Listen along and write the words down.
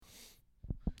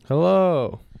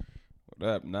Hello. What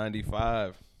up?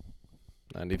 95.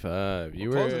 95. We're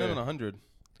closing in on 100.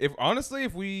 If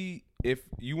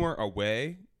you weren't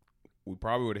away, we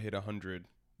probably would have hit 100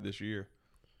 this year.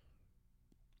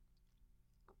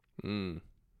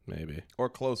 Maybe. Or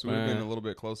close. We would have been a little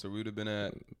bit closer. We would have been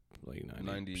at like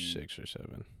 96 or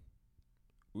 7.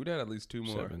 We'd had at least two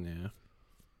more. 7, yeah.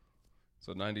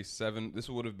 So 97. This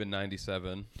would have been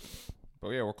 97.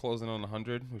 But yeah, we're closing on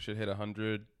 100. We should hit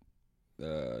 100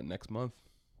 next month.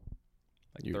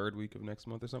 Like third week of next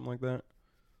month or something like that.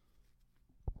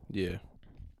 Yeah.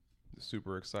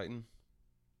 Super exciting.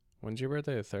 When's your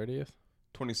birthday? The 30th?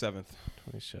 27th.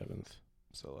 27th.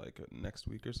 So like next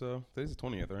week or so. Today's the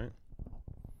 20th, right?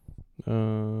 I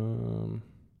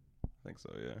think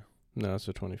so, yeah. No, it's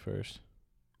the 21st.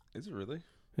 Is it really?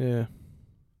 Yeah.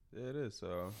 Yeah, it is.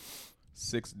 So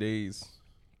 6 days.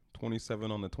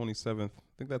 27 on the 27th. I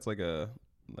think that's like a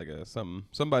something.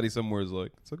 Somebody somewhere is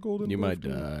like, it's a golden You might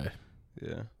birthday. die.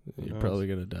 Yeah. You're probably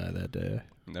going to die that day.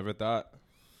 Never thought.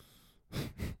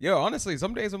 Yo, honestly,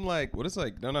 some days I'm like, what is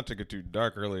like, not to get too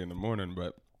dark early in the morning,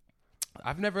 but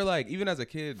I've never like, even as a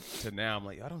kid to now, I'm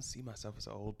like, I don't see myself as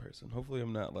an old person. Hopefully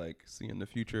I'm not like seeing the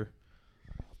future.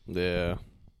 Yeah.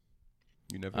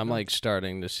 You never I'm know. like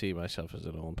starting to see myself as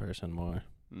an old person more.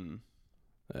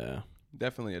 Yeah.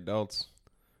 Definitely adults.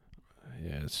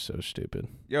 Yeah, it's so stupid.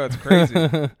 Yo, it's crazy.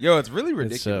 Yo, it's really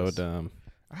ridiculous. It's so dumb.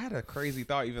 I had a crazy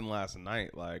thought even last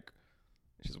night. Like,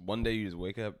 it's just one day you just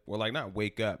wake up. Well, like, not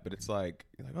wake up, but it's like,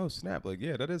 you're like, oh, snap. Like,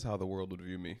 yeah, that is how the world would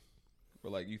view me. Or,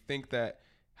 like, you think that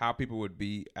how people would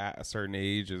be at a certain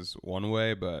age is one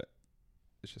way, but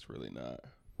it's just really not.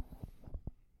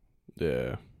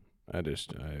 Yeah. I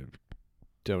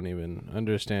don't even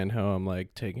understand how I'm,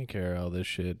 like, taking care of all this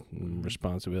shit and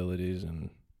responsibilities.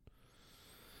 And,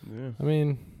 yeah. I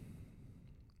mean,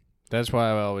 that's why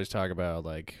I always talk about,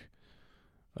 like,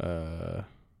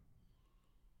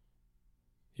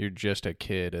 you're just a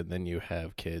kid and then you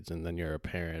have kids and then you're a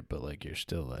parent, but like you're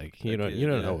still like you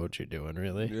don't know what you're doing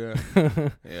really. Yeah.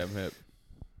 Yeah, I'm hip.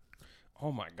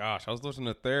 Oh my gosh, I was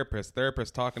listening to therapist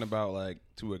talking about like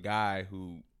to a guy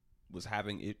who was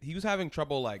having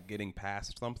trouble like getting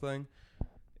past something.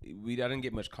 I didn't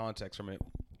get much context from it.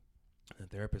 The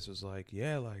therapist was like,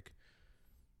 yeah, like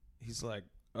he's like,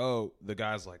 oh, the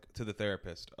guy's like to the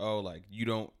therapist, oh, like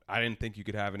I didn't think you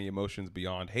could have any emotions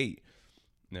beyond hate.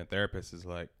 And the therapist is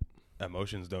like,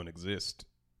 emotions don't exist.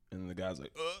 And the guy's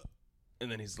like, ugh.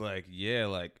 And then he's like, yeah,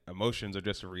 like emotions are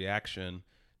just a reaction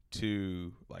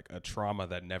to like a trauma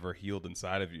that never healed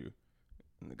inside of you.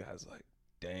 And the guy's like,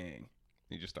 dang.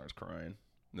 He just starts crying.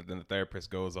 And then the therapist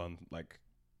goes on like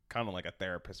kind of like a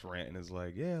therapist rant and is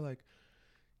like, yeah, like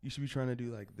you should be trying to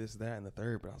do like this, that, and the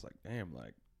third. But I was like, damn,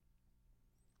 like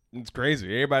it's crazy.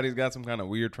 Everybody's got some kind of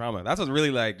weird trauma. That's what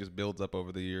really like just builds up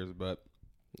over the years. But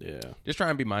yeah, just try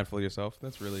and be mindful of yourself.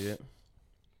 That's really it.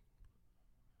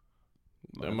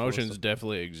 Emotions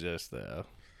definitely exist, though.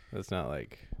 That's not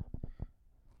like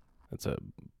that's a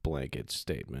blanket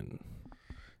statement.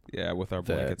 Yeah, with our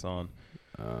blankets on.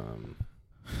 I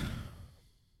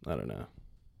don't know.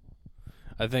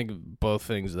 I think both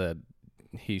things that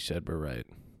he said were right.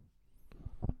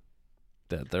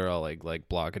 That they're all like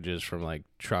blockages from like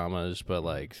traumas, but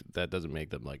like that doesn't make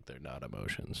them like they're not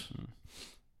emotions.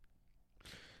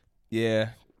 Yeah,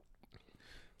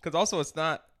 because also it's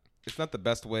not the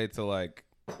best way to like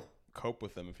cope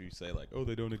with them if you say like, oh,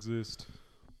 they don't exist,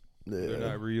 they're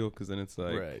not real, because then it's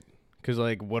like right. Because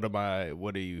like, what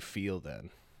do you feel then?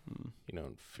 You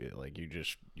don't feel like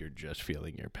you're just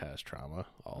feeling your past trauma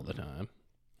all the time.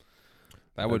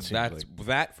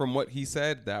 That from what he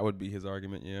said, that would be his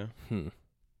argument. Yeah.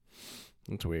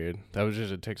 That's weird. That was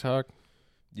just a TikTok.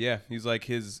 Yeah, he's like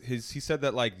he said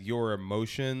that like your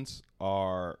emotions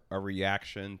are a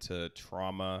reaction to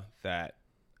trauma that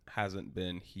hasn't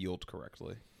been healed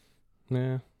correctly.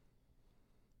 Yeah.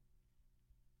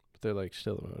 But they're like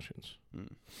still emotions.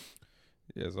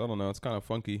 Yes, I don't know. It's kind of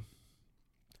funky.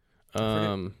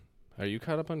 Are you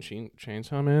caught up on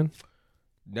Chainsaw Man?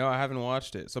 No, I haven't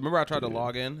watched it. So remember I tried to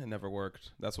log in, it never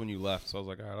worked. That's when you left. So I was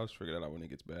like, all right, I'll just figure that out when he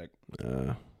gets back.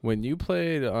 When you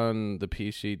played on the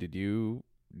PC, did you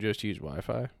just use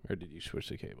Wi-Fi or did you switch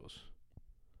the cables?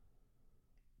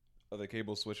 Are the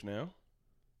cables switched now?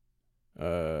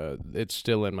 It's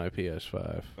still in my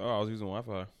PS5. Oh, I was using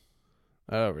Wi-Fi.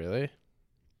 Oh, really?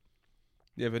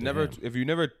 Yeah, if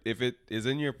it is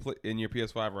in your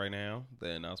PS5 right now,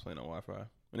 then I was playing on Wi-Fi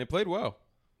and it played well.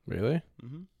 Really?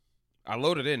 Mm-hmm. I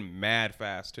loaded in mad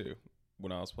fast too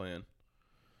when I was playing.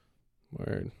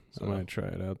 Word. So I might try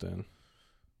it out then.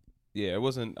 Yeah, it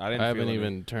wasn't. I haven't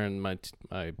even turned my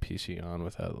PC on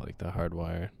without like the hard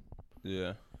wire.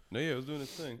 Yeah. No, yeah, it was doing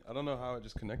its thing. I don't know how it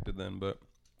just connected then, but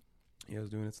yeah, it was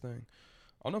doing its thing.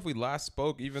 I don't know if we last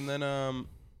spoke. Even then, I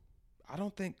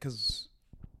don't think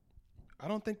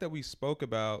that we spoke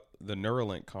about the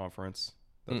Neuralink conference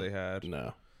that they had.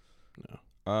 No.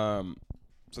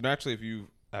 So naturally, if you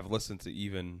have listened to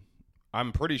even,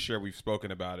 I'm pretty sure we've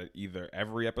spoken about it either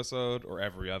every episode or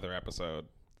every other episode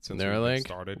since Neuralink we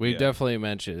started. We definitely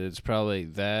mentioned it's probably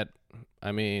that.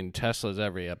 I mean, Tesla's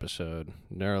every episode.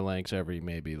 Neuralink's every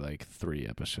maybe like 3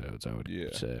 episodes, I would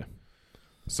say.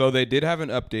 So they did have an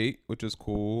update, which is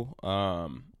cool.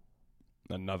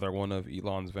 Another one of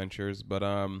Elon's ventures, but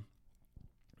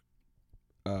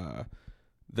the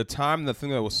thing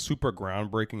that was super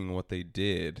groundbreaking in what they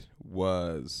did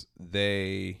was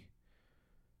they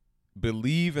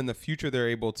believe in the future they're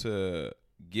able to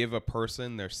give a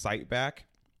person their sight back,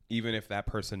 even if that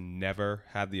person never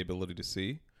had the ability to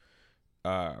see.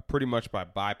 Pretty much by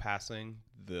bypassing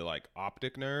the like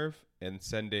optic nerve and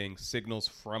sending signals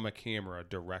from a camera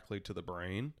directly to the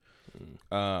brain,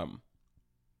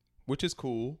 which is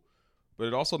cool. But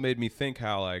it also made me think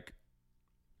how like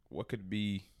what could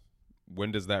be,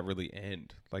 when does that really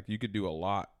end? Like you could do a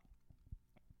lot.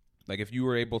 Like if you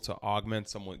were able to augment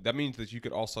someone, that means that you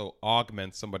could also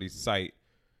augment somebody's sight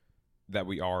that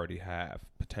we already have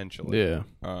potentially. Yeah.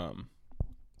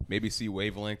 Maybe see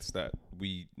wavelengths that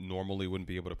we normally wouldn't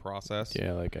be able to process.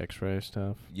 Yeah, like X-ray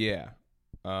stuff. Yeah.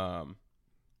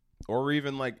 Or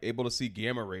even like able to see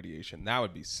gamma radiation. That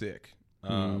would be sick.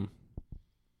 So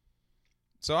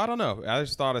I don't know. I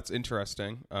just thought it's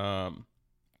interesting. There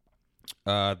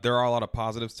are a lot of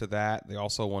positives to that. They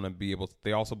also want to be able to,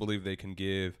 they also believe they can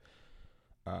give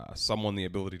someone the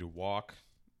ability to walk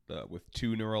with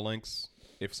 2 Neuralinks.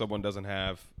 If someone doesn't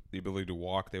have the ability to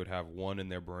walk, they would have one in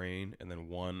their brain and then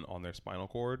one on their spinal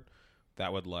cord.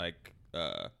 That would like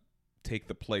take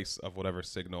the place of whatever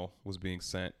signal was being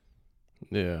sent.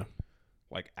 Yeah.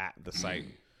 Like at the site,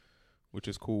 which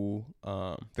is cool.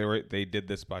 They did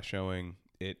this by showing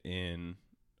it in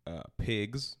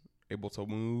pigs able to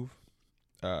move,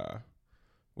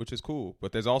 which is cool.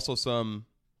 But there's also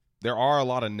there are a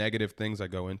lot of negative things that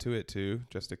go into it too,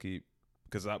 just to keep,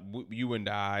 because you and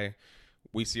I,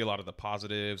 we see a lot of the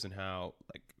positives and how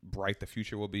like bright the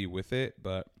future will be with it.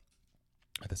 But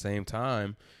at the same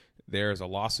time, there's a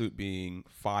lawsuit being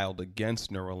filed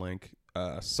against Neuralink.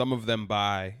 Some of them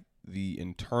by the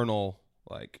internal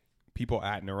like people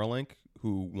at Neuralink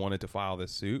who wanted to file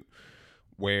this suit,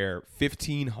 where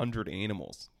 1,500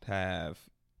 animals have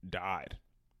died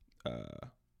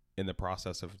in the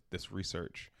process of this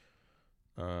research.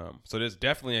 So there's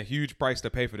definitely a huge price to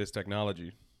pay for this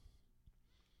technology.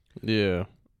 Yeah.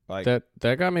 Like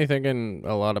that got me thinking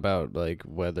a lot about like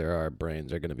whether our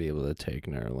brains are going to be able to take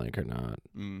Neuralink or not.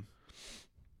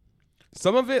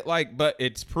 Some of it, like, but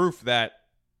it's proof that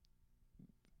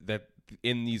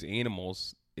in these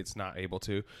animals it's not able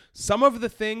to. Some of the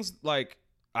things, like,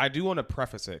 I do want to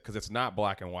preface it because it's not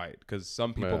black and white, because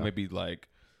some people may be like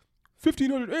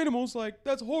 1,500 animals, like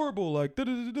that's horrible, like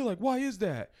like why is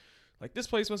that? Like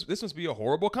this must be a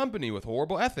horrible company with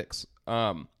horrible ethics.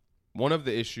 One of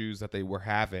the issues that they were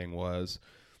having was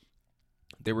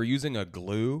they were using a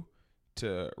glue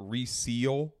to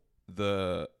reseal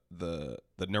the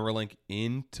Neuralink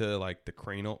into like the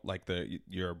cranial, like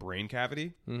your brain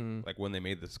cavity, like when they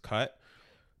made this cut.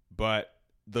 But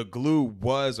the glue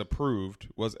was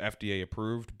FDA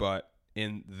approved, but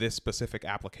in this specific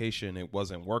application, it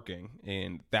wasn't working,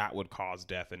 and that would cause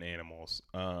death in animals.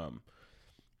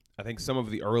 I think some of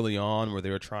the early on where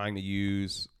they were trying to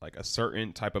use like a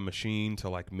certain type of machine to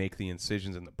like make the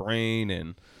incisions in the brain,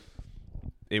 and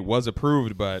it was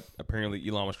approved, but apparently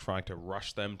Elon was trying to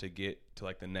rush them to get to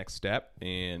like the next step,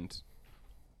 and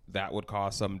that would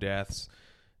cause some deaths.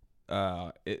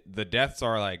 The deaths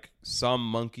are like some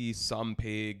monkeys, some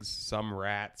pigs, some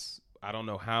rats. I don't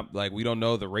know how, like, we don't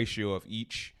know the ratio of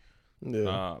each.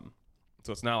 Yeah.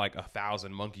 So it's not like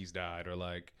 1,000 monkeys died or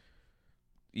like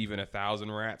even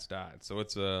 1,000 rats died. So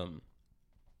it's a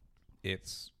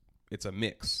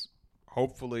mix.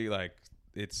 Hopefully, like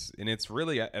it's an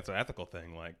ethical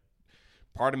thing. Like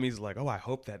part of me is like, oh, I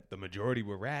hope that the majority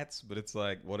were rats, but it's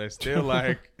like, well, they're still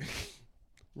like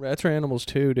rats are animals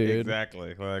too, dude.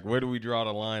 Exactly. Like, where do we draw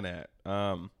the line at?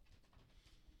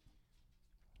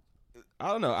 I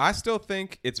don't know. I still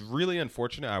think it's really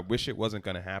unfortunate. I wish it wasn't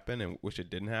going to happen and wish it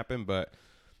didn't happen, but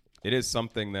it is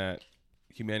something that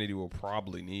humanity will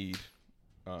probably need.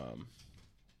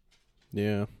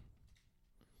 Yeah.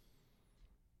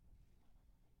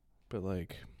 But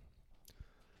like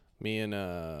me and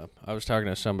I was talking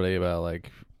to somebody about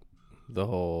like the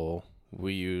whole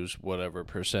we use whatever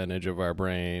percentage of our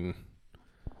brain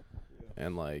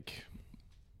and like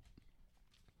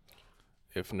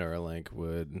if Neuralink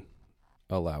would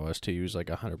allow us to use like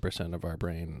 100% of our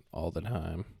brain all the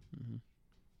time. Mm-hmm.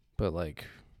 But like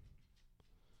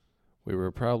we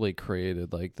were probably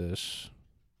created like this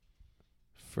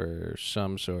for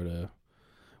some sort of,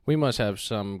 we must have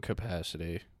some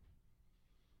capacity.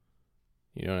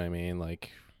 You know what I mean?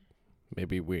 Like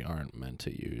maybe we aren't meant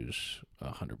to use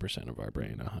 100% of our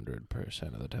brain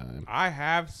 100% of the time. I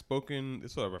have spoken,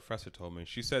 this is what a professor told me.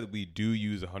 She said we do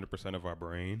use 100% of our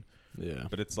brain. Yeah.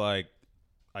 But it's like,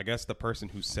 I guess the person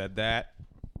who said that,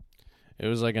 it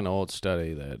was like an old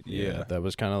study that that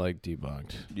was kind of like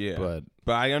debunked. Yeah. But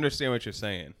I understand what you're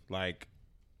saying. Like,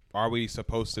 are we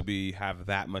supposed to have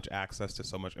that much access to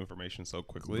so much information so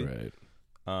quickly? Right.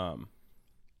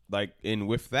 Like, and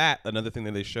with that, another thing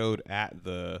that they showed at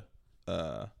the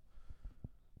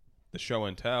show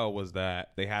and tell was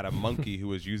that they had a monkey who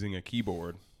was using a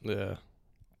keyboard. Yeah.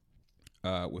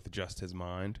 With just his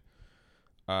mind.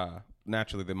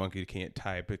 Naturally, the monkey can't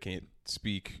type. It can't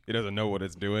speak. It doesn't know what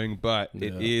it's doing, but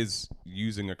it is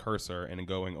using a cursor and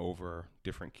going over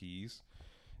different keys.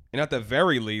 And at the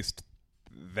very least,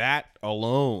 that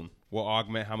alone will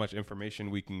augment how much information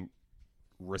we can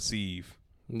receive.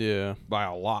 Yeah. By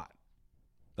a lot.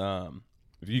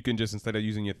 If you can just, instead of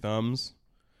using your thumbs,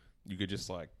 you could just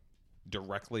like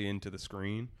directly into the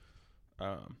screen.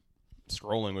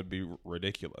 Scrolling would be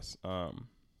ridiculous. So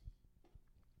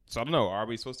I don't know. Are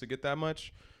we supposed to get that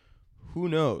much? Who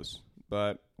knows?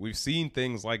 But we've seen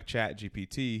things like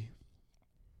ChatGPT,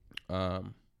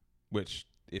 which,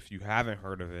 if you haven't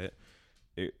heard of it,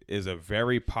 it is a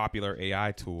very popular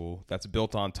AI tool that's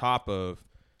built on top of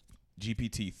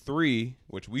GPT-3,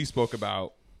 which we spoke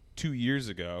about 2 years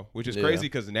ago, which is crazy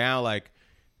because now, like,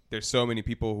 there's so many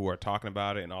people who are talking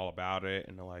about it and all about it,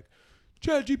 and they're like,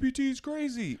 ChatGPT is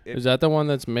crazy. Is that the one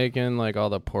that's making, like, all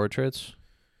the portraits?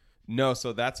 No,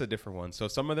 so that's a different one. So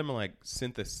some of them are like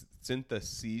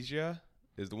Synthesia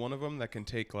is the one of them that can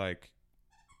take like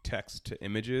text to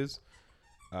images.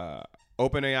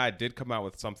 OpenAI did come out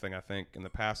with something, I think, in the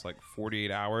past like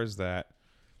 48 hours that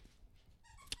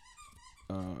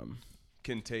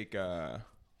can take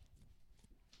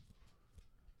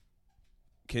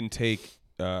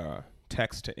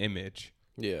text to image.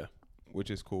 Yeah, which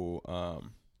is cool.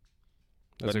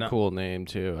 That's a cool name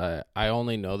too. I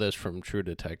only know this from True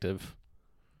Detective,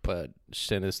 but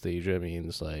synesthesia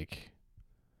means like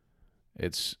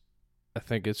it's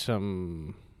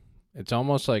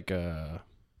almost like I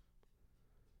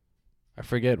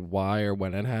forget why or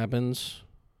when it happens,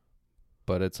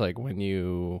 but it's like when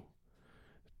you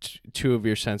two of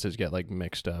your senses get like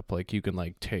mixed up, like you can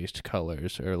like taste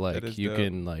colors or like you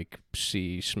can like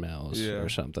see smells or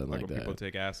something like when that. People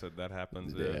take acid, that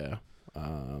happens. Yeah.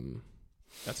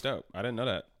 That's dope. I didn't know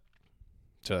that.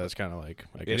 So that's kind of like,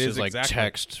 I guess it's like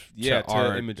text to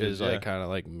art images, like kind of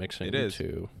like mixing the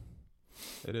two.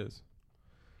 It is.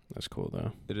 That's cool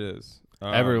though. It is.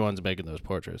 Everyone's making those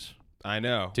portraits. I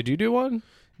know. Did you do one?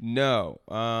 No.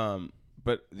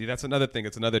 But that's another thing.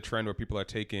 It's another trend where people are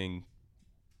taking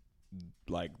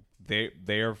like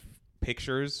their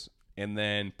pictures and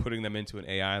then putting them into an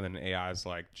AI, and then AI is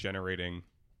like generating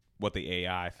what the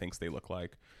AI thinks they look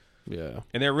like. Yeah.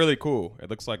 And they're really cool. It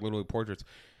looks like literally portraits.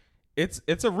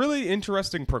 It's a really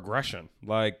interesting progression.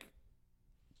 Like,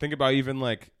 think about even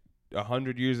like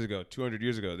 100 years ago, 200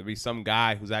 years ago, there'd be some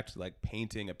guy who's actually like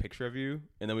painting a picture of you,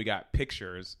 and then we got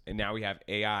pictures, and now we have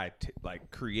AI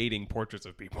like creating portraits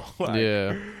of people. Like,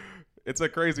 yeah. It's a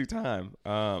crazy time.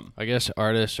 I guess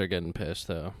artists are getting pissed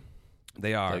though.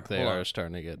 They are. Like they are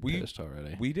starting to get pissed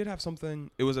already. We did have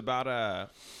something. It was about a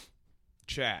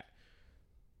chat.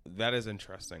 That is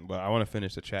interesting, but I want to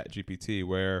finish the ChatGPT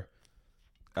where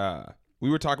we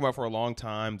were talking about for a long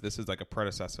time. This is like a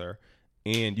predecessor,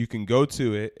 and you can go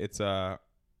to it. It's a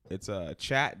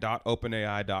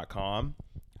chat.openai.com,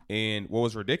 and what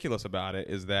was ridiculous about it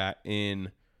is that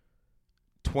in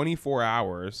 24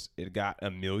 hours it got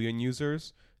 1 million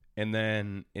users, and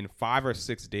then in 5 or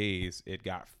 6 days it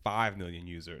got 5 million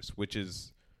users, which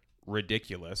is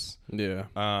ridiculous. Yeah.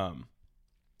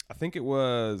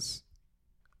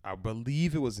 I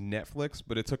believe it was Netflix,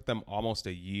 but it took them almost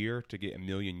a year to get 1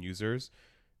 million users,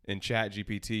 and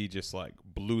ChatGPT just like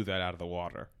blew that out of the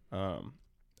water.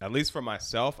 At least for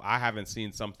myself, I haven't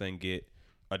seen something get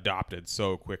adopted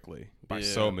so quickly by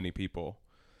so many people.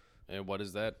 And what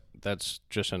is that? That's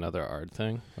just another art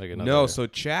thing? No, so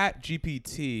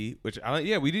ChatGPT, which I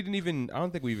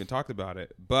don't think we even talked about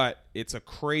it, but it's a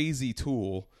crazy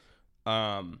tool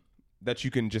that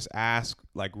you can just ask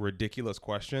like ridiculous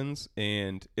questions,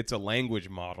 and it's a language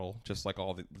model, just like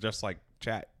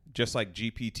just like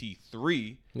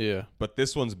GPT-3. Yeah. But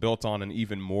this one's built on an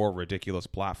even more ridiculous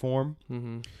platform.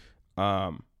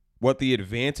 Mm-hmm. What the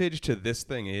advantage to this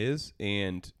thing is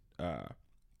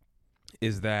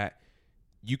that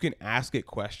you can ask it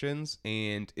questions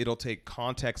and it'll take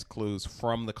context clues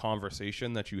from the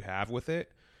conversation that you have with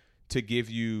it to give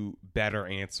you better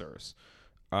answers.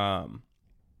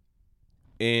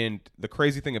 And the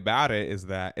crazy thing about it is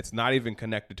that it's not even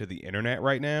connected to the internet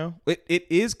right now. It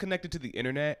is connected to the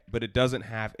internet, but it doesn't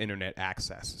have internet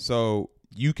access. So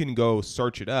you can go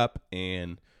search it up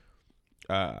and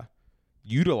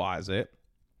utilize it,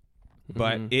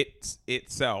 but it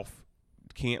itself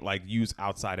can't like use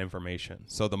outside information.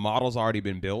 So the model's already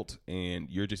been built and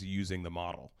you're just using the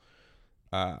model.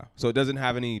 So it doesn't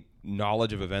have any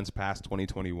knowledge of events past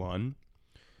 2021.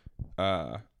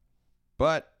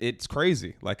 But it's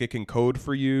crazy. Like it can code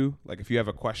for you. Like if you have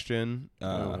a question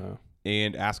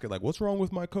and ask it like, what's wrong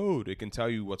with my code? It can tell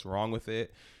you what's wrong with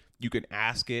it. You can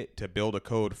ask it to build a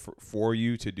code for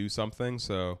you to do something.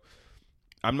 So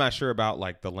I'm not sure about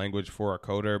like the language for a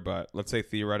coder, but let's say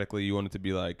theoretically you want it to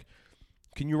be like,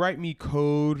 can you write me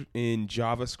code in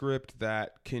JavaScript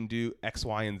that can do X,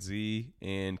 Y, and Z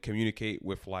and communicate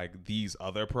with like these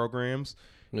other programs?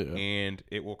 Yeah. And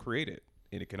it will create it.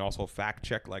 And it can also fact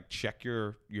check, like check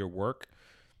your work.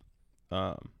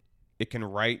 It can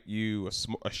write you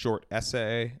a short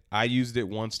essay. I used it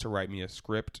once to write me a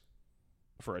script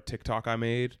for a TikTok I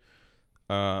made.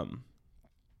 I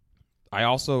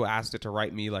also asked it to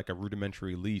write me like a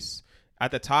rudimentary lease.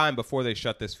 At the time, before they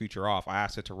shut this feature off, I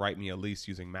asked it to write me a lease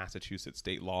using Massachusetts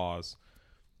state laws,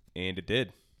 and it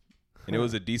did. And it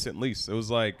was a decent lease. It was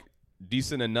like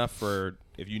decent enough for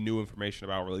if you knew information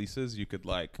about releases, you could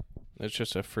like. It's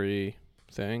just a free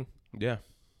thing. Yeah.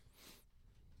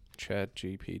 Chat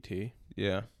GPT.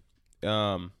 Yeah.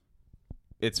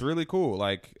 It's really cool.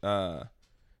 Like,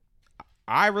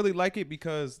 I really like it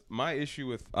because my issue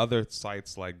with other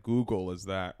sites like Google is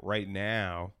that right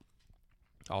now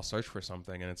I'll search for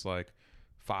something and it's like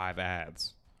 5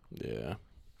 ads. Yeah.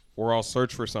 Or I'll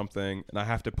search for something and I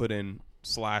have to put in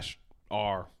 /r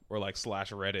or like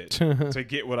 /Reddit to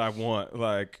get what I want.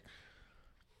 Like,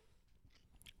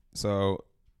 so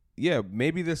yeah,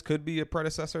 maybe this could be a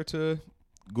predecessor to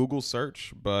Google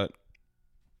search, but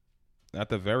at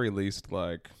the very least,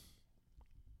 like,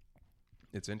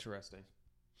 it's interesting.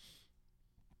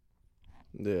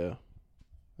 Yeah.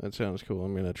 That sounds cool.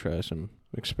 I'm going to try some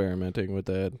experimenting with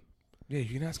that. Yeah,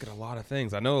 you can ask it a lot of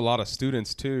things. I know a lot of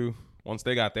students, too, once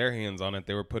they got their hands on it,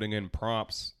 they were putting in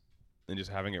prompts and just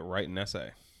having it write an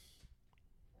essay.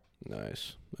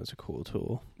 Nice. That's a cool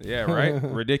tool. Yeah, right?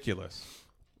 Ridiculous.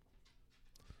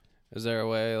 Is there a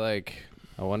way, like,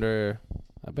 I wonder,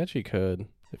 I bet you could,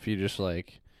 if you just,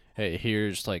 like, hey,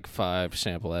 here's, like, 5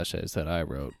 sample essays that I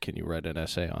wrote. Can you write an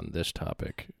essay on this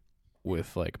topic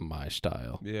with, like, my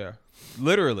style? Yeah.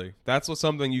 Literally. That's what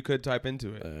something you could type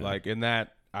into it. Like, in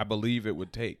that, I believe it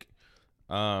would take.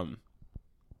 It's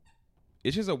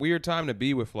just a weird time to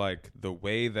be with, like, the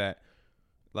way that,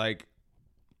 like,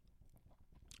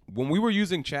 when we were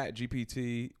using Chat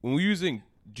GPT, when we were using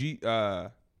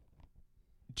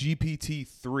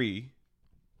GPT-3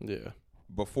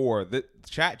 before, the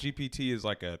Chat GPT is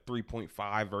like a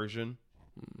 3.5 version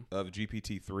of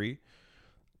GPT-3.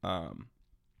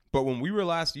 But when we were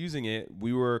last using it,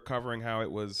 we were covering how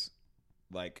it was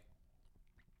like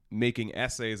making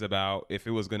essays about if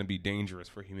it was going to be dangerous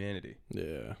for humanity.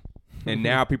 Yeah. And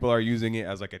now people are using it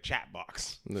as like a chat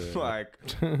box. Yeah. Like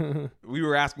we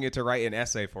were asking it to write an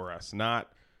essay for us,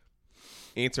 not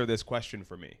answer this question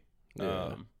for me.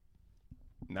 Yeah.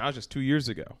 Now it's just 2 years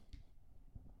ago.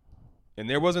 And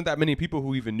there wasn't that many people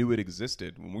who even knew it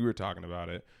existed when we were talking about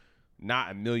it. Not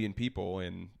 1 million people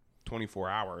in 24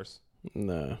 hours.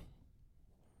 No.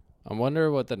 I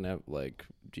wonder what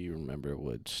do you remember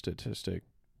what statistic?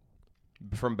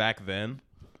 From back then?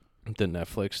 The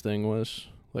Netflix thing was?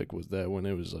 Like, was that when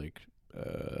it was like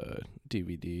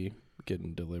DVD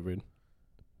getting delivered?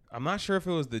 I'm not sure if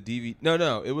it was the DVD.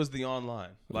 No, it was the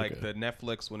online. Like the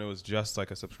Netflix when it was just like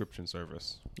a subscription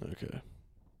service. Okay.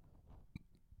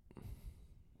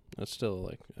 That's still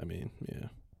like, I mean, yeah.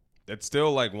 It's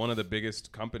still like one of the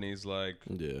biggest companies. Like,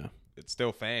 yeah. It's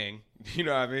still Fang. You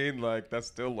know what I mean? Like, that's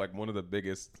still like one of the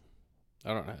biggest.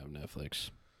 I don't have Netflix.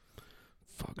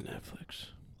 Fuck Netflix.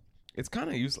 It's kind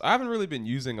of useless. I haven't really been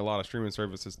using a lot of streaming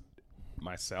services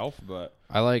myself, but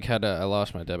I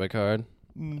lost my debit card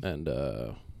and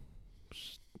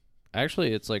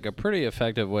actually it's like a pretty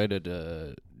effective way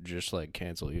to just like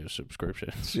cancel your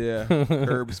subscriptions. Yeah.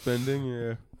 Curb spending,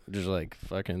 yeah. Just like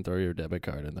fucking throw your debit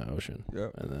card in the ocean.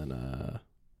 Yep. And then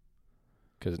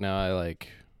cuz now I like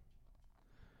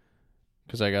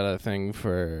Because I got a thing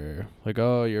for, like,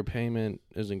 oh, your payment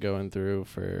isn't going through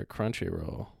for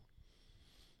Crunchyroll.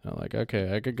 I'm like,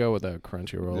 okay, I could go without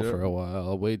Crunchyroll for a while.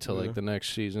 I'll wait till, like, the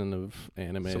next season of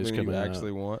anime is something coming you out.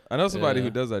 actually want. I know somebody who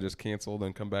does that, just cancel,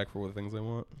 then come back for what things they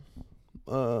want.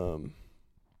 And,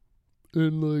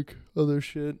 like, other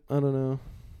shit. I don't know.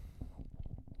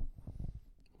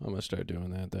 I'm going to start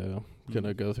doing that, though.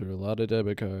 Gonna go through a lot of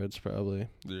debit cards, probably.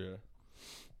 Yeah.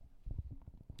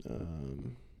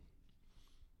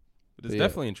 But it's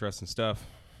definitely interesting stuff.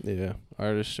 Yeah.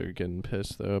 Artists are getting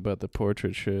pissed, though, about the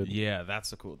portrait shit. Yeah, that's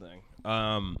the cool thing.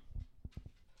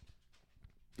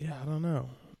 Yeah, I don't know.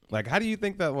 Like, how do you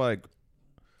think that, like,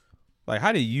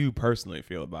 how do you personally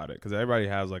feel about it? Because everybody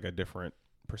has, like, a different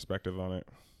perspective on it.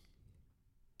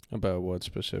 About what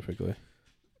specifically?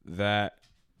 That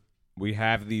we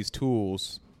have these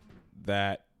tools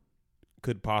that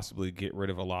could possibly get rid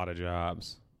of a lot of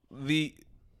jobs.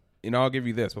 I'll give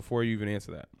you this before you even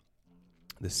answer that.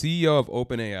 The CEO of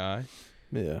OpenAI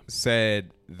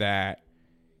said that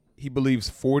he believes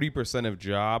 40% of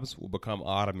jobs will become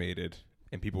automated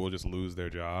and people will just lose their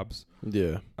jobs.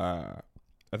 Yeah. I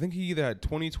think he either had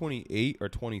 2028 or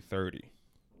 2030.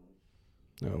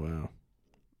 Oh, wow.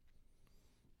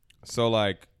 So,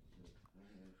 like,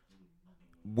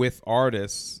 with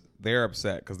artists, they're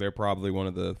upset because they're probably one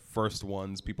of the first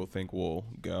ones people think will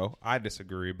go. I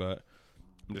disagree, but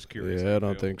I'm just curious. Yeah, I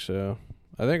don't think so.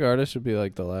 I think artists would be,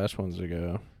 like, the last ones to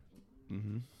go.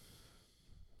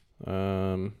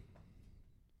 I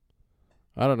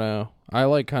don't know. I,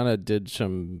 like, kind of did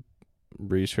some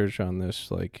research on this,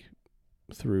 like,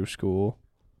 through school.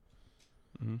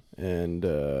 And,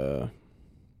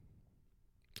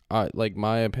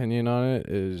 my opinion on it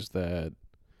is that,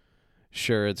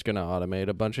 sure, it's going to automate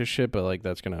a bunch of shit, but, like,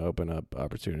 that's going to open up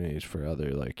opportunities for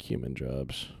other, like, human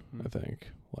jobs, I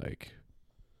think. Like,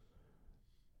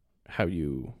 how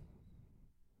you,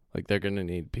 like, they're going to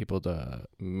need people to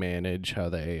manage how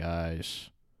the AIs,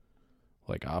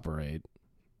 like, operate.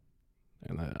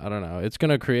 And I don't know. It's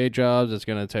going to create jobs. It's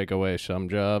going to take away some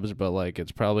jobs, but, like,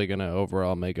 it's probably going to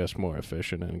overall make us more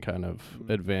efficient and kind of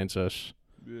advance us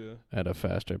at a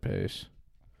faster pace.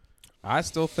 I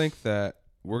still think that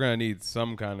we're going to need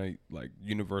some kind of, like,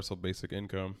 universal basic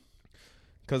income.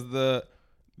 Because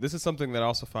this is something that I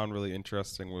also found really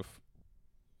interesting with,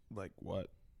 like, what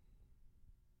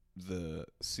the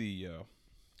CEO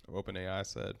of OpenAI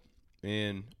said.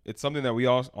 And it's something that we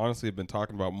all honestly have been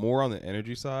talking about more on the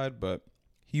energy side, but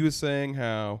he was saying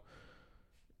how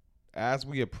as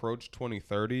we approach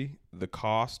 2030, the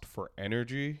cost for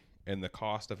energy and the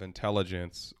cost of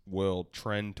intelligence will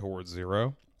trend towards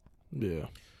zero. Yeah.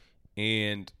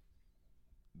 And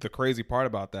the crazy part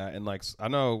about that, and, like, I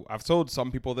know I've told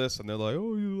some people this and they're like,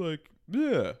 oh, you like,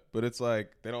 yeah. But it's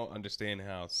like they don't understand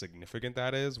how significant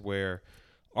that is, where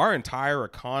our entire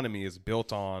economy is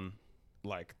built on,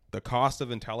 like, the cost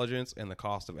of intelligence and the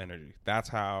cost of energy. That's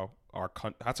how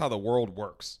that's how the world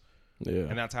works. Yeah.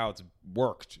 And that's how it's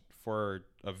worked for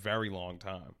a very long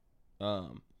time.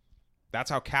 That's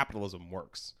how capitalism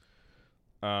works.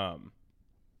 So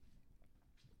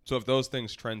if those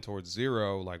things trend towards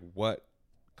zero, like, what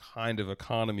kind of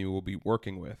economy we'll be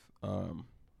working with?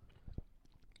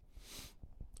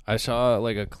 I saw,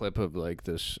 like, a clip of, like,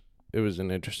 this. It was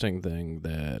an interesting thing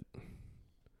that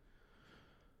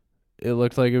it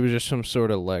looked like it was just some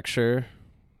sort of lecture,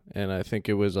 and I think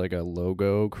it was, like, a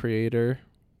logo creator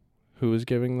who was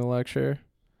giving the lecture,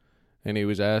 and he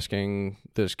was asking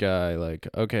this guy, like,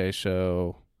 okay,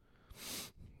 so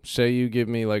say you give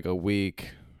me, like, a week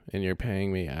and you're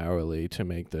paying me hourly to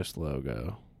make this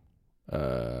logo.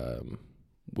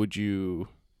 Would you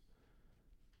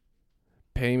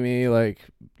pay me, like,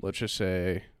 let's just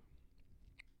say,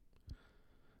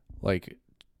 like,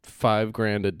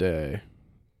 $5,000 a day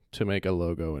to make a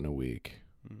logo in a week?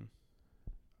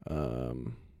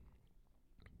 And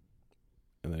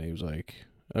then he was like,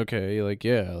 okay, like,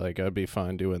 yeah, like, I'd be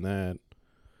fine doing that.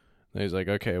 And he's like,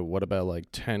 okay, what about,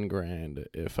 like, $10,000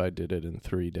 if I did it in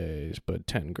 3 days, but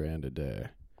 $10,000 a day?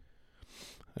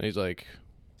 And he's like,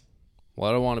 well,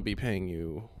 I don't want to be paying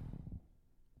you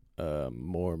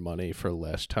more money for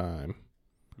less time.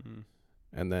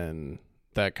 And then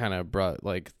that kind of brought,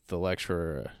 like, the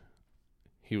lecturer,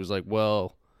 he was like,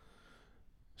 well,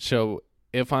 so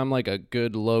if I'm, like, a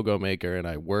good logo maker and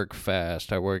I work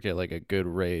fast, I work at, like, a good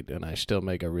rate, and I still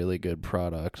make a really good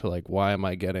product, like, why am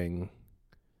I getting,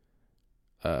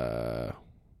 why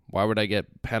would I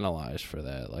get penalized for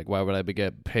that? Like, why would I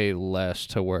get paid less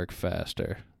to work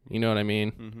faster? You know what I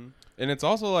mean? And it's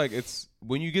also, like, it's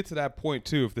when you get to that point,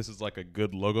 too, if this is, like, a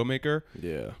good logo maker,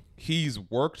 Yeah. he's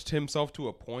worked himself to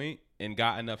a point and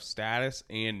got enough status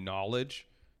and knowledge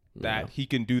that he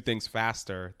can do things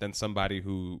faster than somebody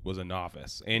who was a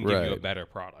novice and give you a better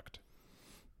product.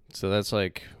 So that's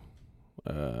like,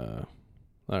 I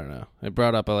don't know. It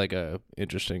brought up a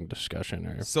interesting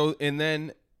discussion. So, and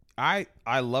then I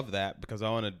love that because I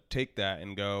want to take that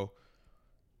and go,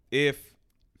 if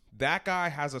that guy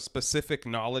has a specific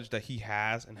knowledge that he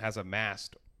has and has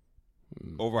amassed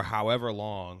over however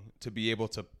long to be able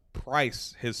to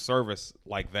price his service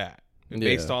like that,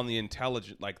 based on the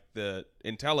intelligence,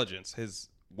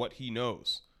 what he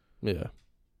knows. Yeah.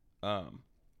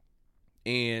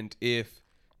 And if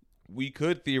we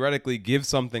could theoretically give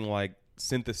something like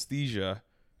Synthesthesia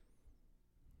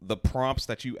the prompts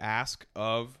that you ask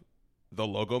of the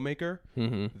logo maker,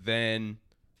 then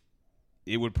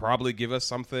it would probably give us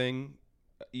something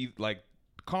like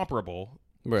comparable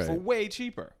for way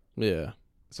cheaper. Yeah.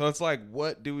 So it's like,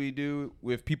 what do we do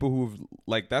with people who've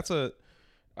like, I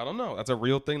don't know. That's a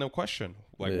real thing to question.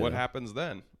 Like, what happens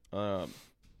then?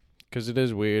 Because it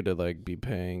is weird to like be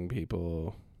paying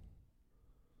people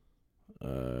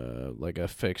like a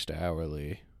fixed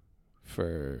hourly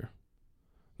for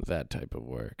that type of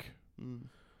work.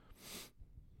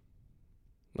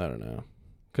 I don't know.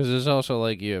 Because there's also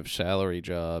like you have salary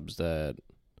jobs that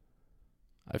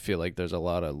I feel like there's a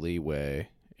lot of leeway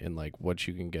in like what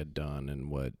you can get done and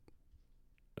what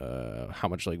how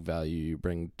much like value you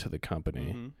bring to the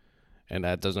company. And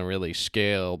that doesn't really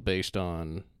scale based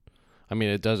on, I mean,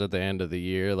 it does at the end of the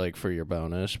year, like for your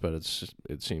bonus, but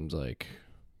it seems like,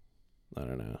 I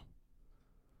don't know.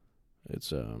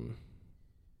 It's, I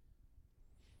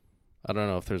don't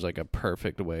know if there's like a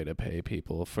perfect way to pay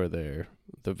people for the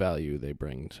value they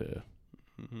bring to.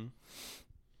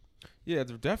 Yeah,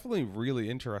 it's definitely really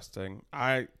interesting.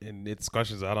 And it's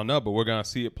questions I don't know, but we're going to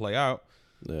see it play out.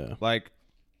 Yeah. Like,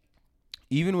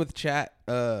 even with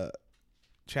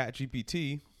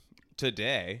ChatGPT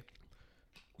today,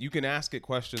 you can ask it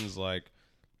questions like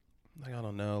I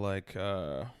don't know, like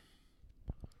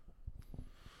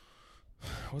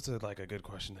what's it like a good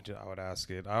question that I would ask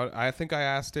it? I think I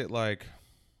asked it like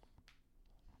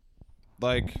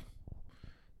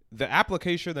the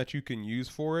application that you can use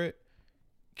for it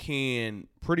can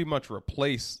pretty much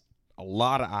replace a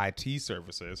lot of IT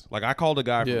services. Like I called a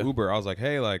guy from Uber. I was like,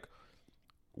 hey, like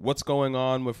what's going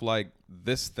on with like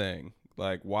this thing?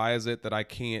 Like, why is it that I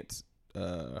can't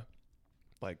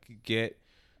like get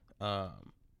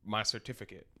my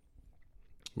certificate?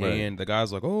 And the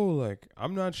guy's like, oh, like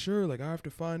I'm not sure, like I have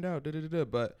to find out.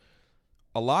 But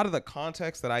a lot of the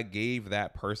context that I gave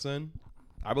that person,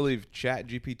 I believe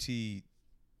ChatGPT,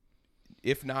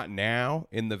 if not now,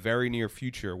 in the very near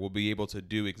future, will be able to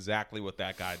do exactly what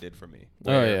that guy did for me.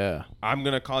 Oh yeah, I'm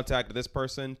gonna contact this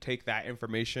person, take that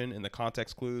information and the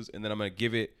context clues, and then I'm gonna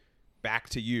give it back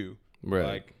to you.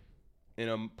 Like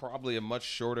in probably a much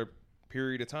shorter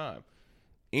period of time.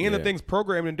 And the thing's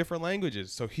programmed in different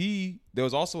languages. So there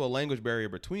was also a language barrier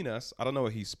between us. I don't know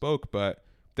what he spoke, but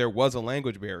there was a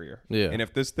language barrier. Yeah. And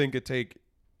if this thing could take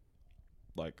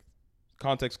like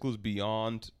context clues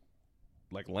beyond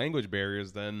like language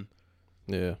barriers, then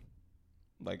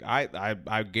like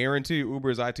I guarantee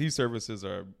Uber's IT services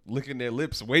are licking their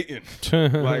lips waiting.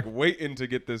 Like waiting to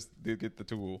get the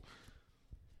tool.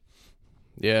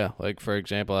 Yeah, like for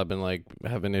example, I've been like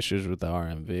having issues with the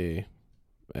RMV,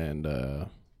 and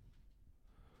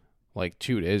like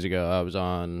 2 days ago I was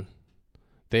on.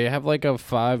 They have like a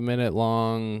 5-minute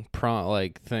long prompt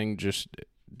like thing just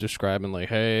describing like,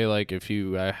 hey, like if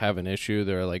you have an issue,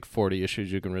 there are like 40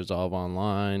 issues you can resolve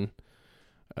online.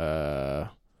 They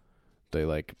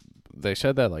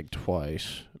said that like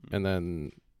twice, and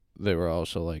then they were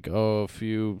also like, oh, if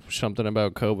you something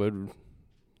about COVID,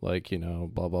 like, you know,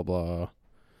 blah blah blah.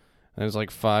 And it's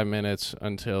like 5 minutes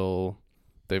until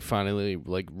they finally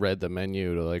like read the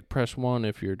menu to like press 1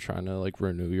 if you're trying to like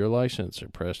renew your license, or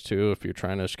press 2 if you're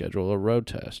trying to schedule a road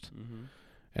test.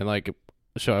 And like,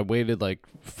 so I waited like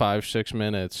 5-6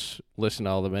 minutes, listen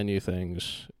to all the menu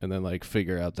things, and then like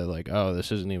figure out that like, oh, this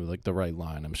isn't even like the right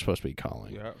line I'm supposed to be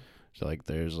calling. So like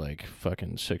there's like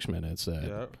fucking 6 minutes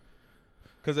that.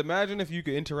 Because imagine if you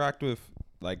could interact with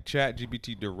like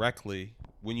ChatGPT directly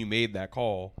when you made that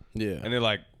call. And they're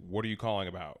like, what are you calling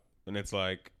about? And it's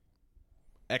like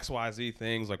XYZ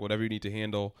things, like whatever you need to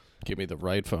handle. Give me the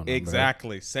right phone number.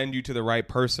 Exactly. Send you to the right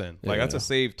person. Like that's a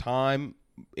save time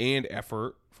and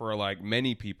effort for like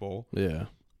many people.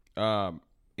 And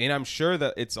I'm sure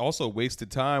that it's also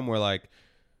wasted time where like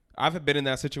I've been in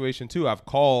that situation too. I've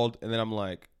called and then I'm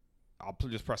like, I'll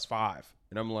just press 5.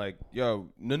 And I'm like, yo,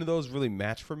 none of those really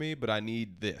match for me, but I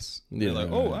need this. And they're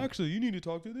like, oh, actually, you need to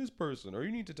talk to this person, or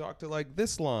you need to talk to like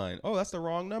this line. Oh, that's the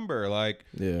wrong number. Like,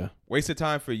 yeah, wasted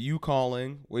time for you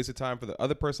calling, wasted time for the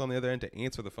other person on the other end to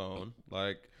answer the phone.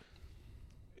 Like,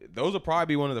 those will probably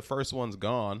be one of the first ones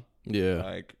gone. Yeah.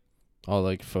 Like, all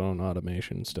like phone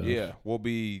automation stuff. Yeah, will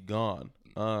be gone.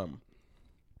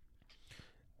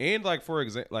 And like, for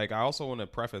example, like, I also want to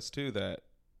preface too that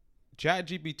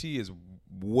ChatGPT is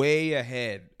way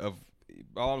ahead of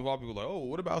a lot of people. Like, oh,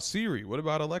 what about Siri? What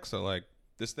about Alexa? Like,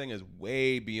 this thing is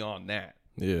way beyond that.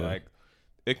 Yeah, like,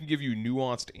 it can give you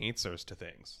nuanced answers to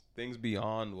things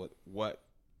beyond what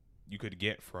you could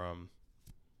get from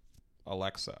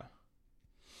Alexa.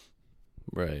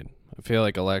 Right. I feel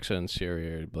like Alexa and Siri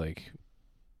are like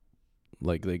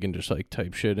they can just like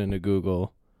type shit into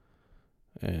Google.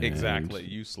 And Exactly,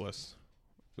 useless.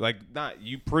 Like, not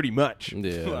you, pretty much.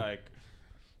 Yeah. Like,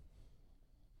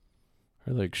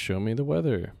 or like, show me the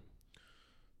weather.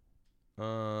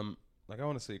 like, I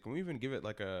want to see. Can we even give it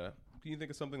like a? Can you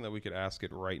think of something that we could ask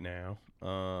it right now?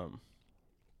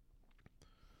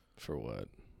 For what?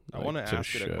 I want to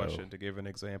ask it a question to give an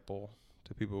example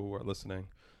to people who are listening.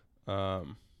 How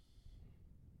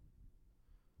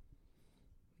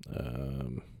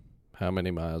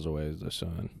many miles away is the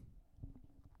sun?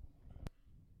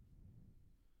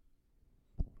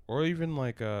 Or even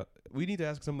like we need to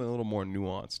ask something a little more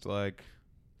nuanced. Like,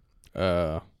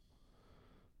 oh,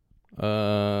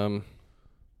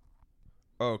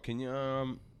 can you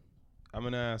I'm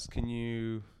gonna ask, can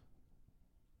you?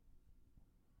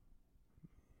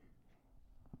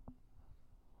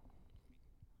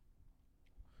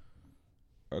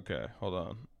 Okay, hold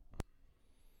on.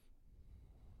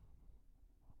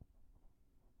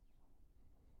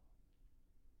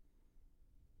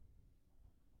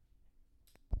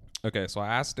 Okay, so I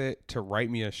asked it to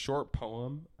write me a short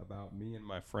poem about me and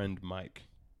my friend Mike.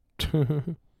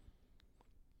 I'm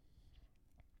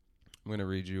going to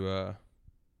read you oh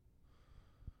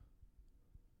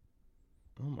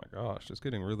my gosh, it's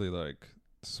getting really like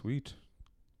sweet.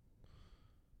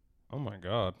 Oh my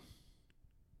god.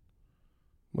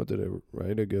 What, did I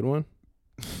write a good one?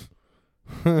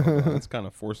 That's kind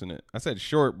of forcing it. I said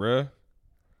short, bruh.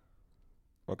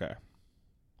 Okay.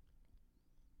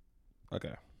 All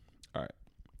right.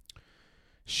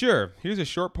 Sure. Here's a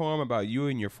short poem about you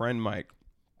and your friend Mike.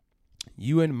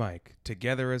 You and Mike,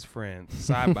 together as friends,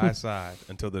 side by side,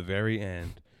 until the very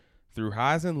end. Through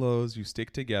highs and lows, you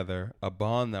stick together, a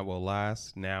bond that will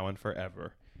last now and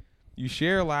forever. You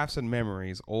share laughs and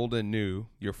memories, old and new.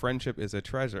 Your friendship is a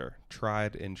treasure,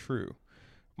 tried and true.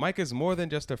 Mike is more than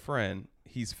just a friend.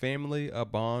 He's family, a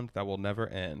bond that will never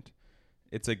end.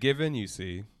 It's a given, you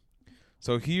see.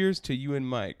 So here's to you and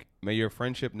Mike. May your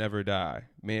friendship never die.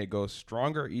 May it go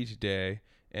stronger each day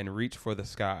and reach for the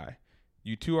sky.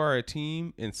 You two are a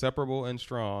team, inseparable and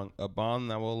strong, a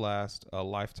bond that will last a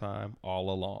lifetime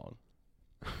all along.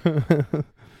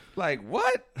 Like,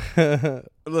 what?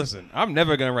 Listen, I'm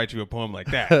never going to write you a poem like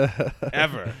that.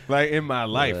 Ever. Like, in my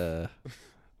life.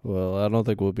 Well, I don't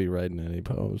think we'll be writing any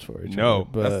poems for each other. No,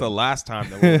 that's the last time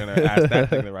that we're going to ask that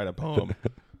thing to write a poem.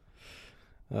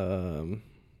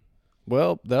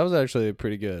 Well, that was actually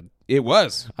pretty good. It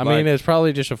was. I mean, it's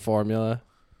probably just a formula,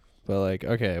 but like,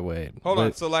 okay, wait. Hold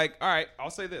on. So like, all right, I'll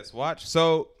say this. Watch.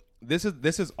 So this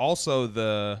is also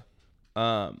the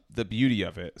beauty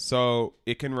of it. So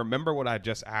it can remember what I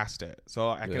just asked it. So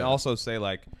I can also say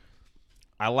like,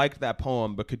 I liked that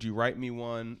poem, but could you write me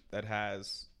one that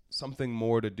has something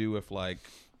more to do with like,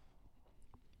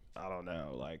 I don't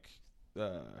know, like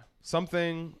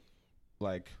something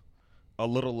like a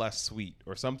little less sweet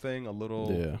or something a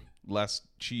little less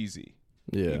cheesy.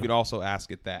 Yeah. You could also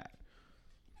ask it that.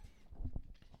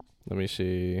 Let me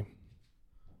see.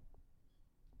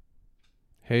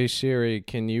 Hey Siri,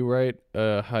 can you write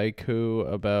a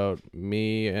haiku about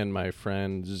me and my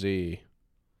friend Z?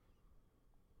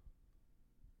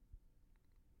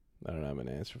 I don't have an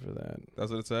answer for that. That's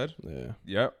what it said? Yeah.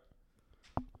 Yep.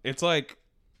 It's like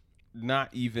not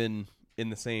even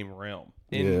in the same realm.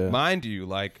 And mind you,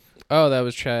 like... Oh, that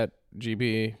was Chat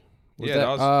GP. That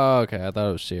was... Oh, okay. I thought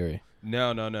it was Siri.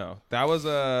 No. That was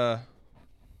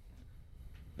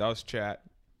Chat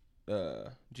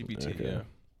GPT, Okay. yeah.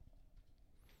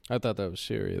 I thought that was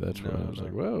Siri. That's why I was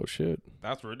like, whoa, shit.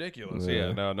 That's ridiculous.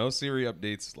 Yeah, no Siri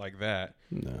updates like that.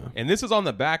 No. And this is on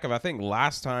the back of, I think,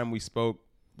 last time we spoke,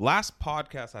 last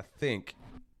podcast,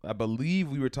 I believe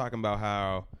we were talking about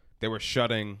how they were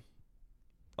shutting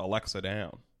Alexa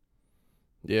down.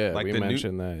 Yeah, like we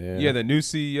mentioned that, yeah. Yeah, the new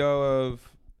CEO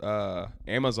of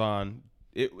Amazon,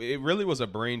 it really was a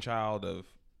brainchild of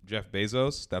Jeff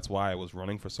Bezos. That's why it was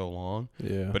running for so long.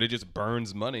 Yeah. But it just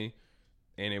burns money,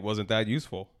 and it wasn't that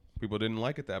useful. People didn't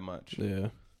like it that much. Yeah.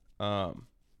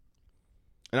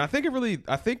 And I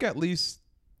think at least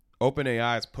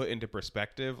OpenAI has put into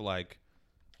perspective like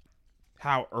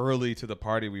how early to the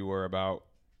party we were about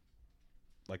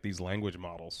like these language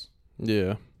models.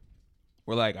 Yeah.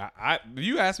 We're like, if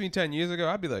you asked me 10 years ago,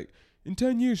 I'd be like, in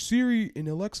 10 years, Siri and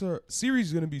Alexa,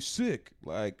 Siri's gonna be sick.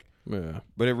 Like, Yeah.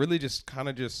 but it really just kind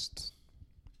of just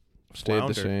Stayed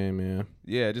floundered. the same, yeah.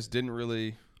 Yeah, it just didn't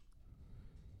really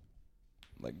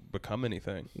like become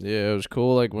anything. Yeah, it was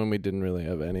cool like when we didn't really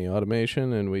have any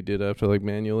automation and we did have to like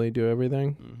manually do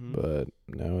everything. Mm-hmm. But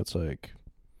now it's like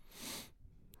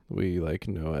we like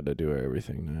know how to do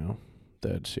everything now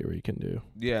that Siri can do.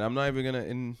 Yeah, and I'm not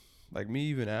even like me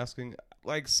even asking.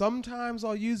 Like sometimes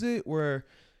I'll use it where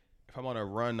if I'm on a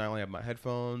run, I only have my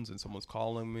headphones and someone's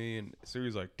calling me and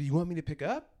Siri's like, "Do you want me to pick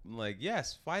up?" I'm like,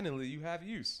 "Yes, finally you have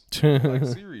use." Like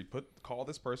Siri, call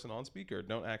this person on speaker.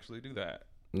 Don't actually do that.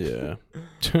 Yeah.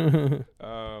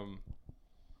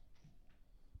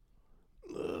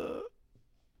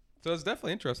 So it's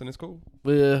definitely interesting. It's cool.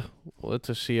 Yeah. Let's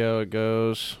just see how it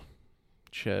goes.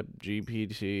 Chat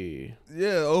GPT.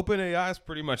 Yeah, OpenAI is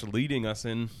pretty much leading us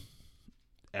in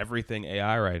everything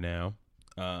AI right now.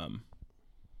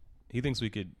 He thinks we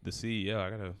could. The CEO.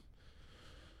 I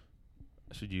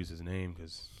should use his name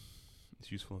because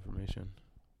it's useful information.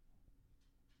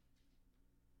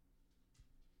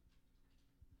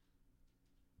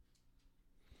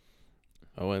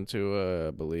 I went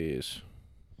to Belize.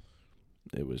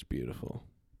 It was beautiful.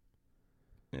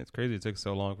 Yeah, it's crazy. It took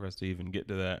so long for us to even get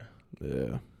to that.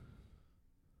 Yeah.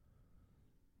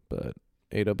 But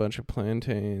ate a bunch of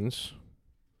plantains.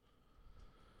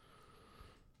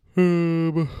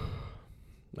 I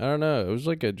don't know. It was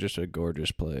like just a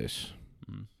gorgeous place.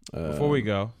 Before we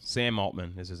go, Sam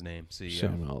Altman is his name. CEO.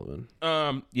 Sam Altman.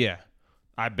 Yeah,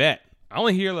 I bet. I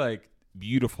only hear like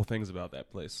beautiful things about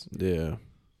that place. Yeah.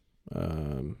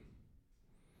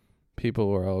 People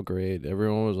were all great.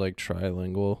 Everyone was like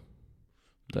trilingual.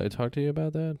 Did I talk to you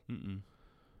about that? Mm-mm.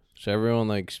 So everyone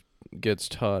like gets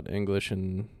taught English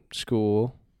in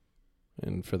school,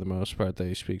 and for the most part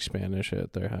they speak Spanish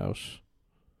at their house,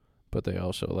 but they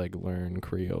also like learn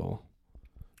Creole.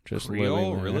 Just Creole,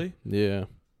 living there. really? Yeah,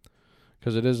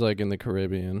 because it is like in the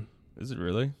Caribbean. Is it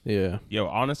really? Yeah. Yo,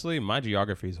 honestly, my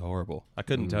geography is horrible. I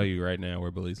couldn't tell you right now where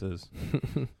Belize is.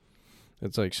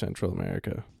 It's like Central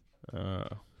America.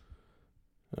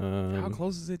 How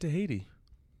close is it to Haiti?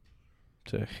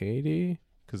 To Haiti?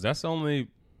 Because that's only,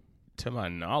 to my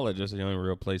knowledge, that's the only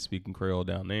real place speaking Creole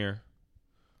down there.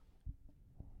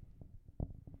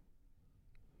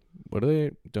 What do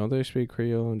they? Don't they speak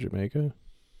Creole in Jamaica?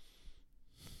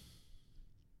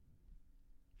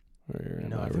 Or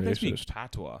am I think they speak racist?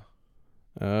 Patois.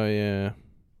 Oh yeah.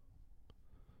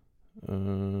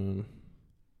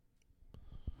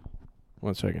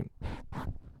 One second.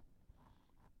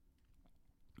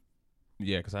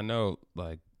 Yeah, because I know,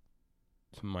 like,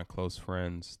 some of my close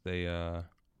friends, they,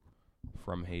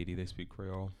 from Haiti, they speak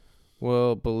Creole.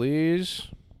 Well, Belize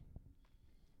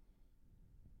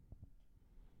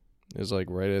is like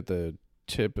right at the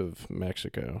tip of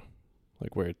Mexico,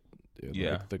 like where,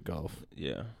 like the Gulf.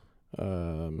 Yeah.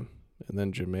 And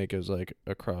then Jamaica's like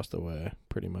across the way,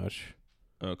 pretty much.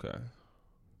 Okay.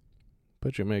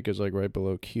 But Jamaica's like right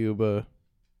below Cuba.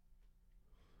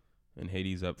 And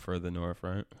Haiti's up further north,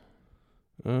 right?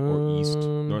 Or east,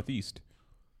 northeast.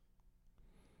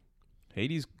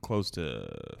 Haiti's close to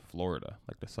Florida,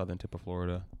 like the southern tip of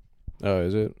Florida. Oh,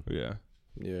 is it? Yeah.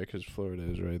 Yeah, because Florida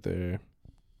is right there.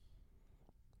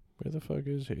 Where the fuck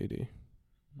is Haiti?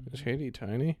 Is Haiti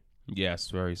tiny?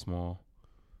 Yes, very small.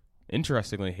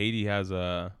 Interestingly, Haiti has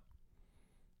like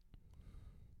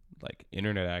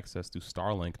internet access through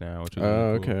Starlink now, which is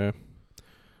really cool. Okay.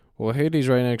 Well, Haiti's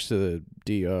right next to the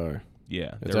DR.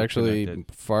 Yeah, It's actually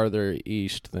farther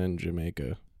east than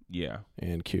Jamaica. Yeah,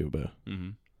 and Cuba. Mm-hmm.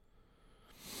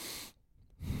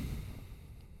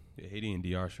 Yeah, Haiti and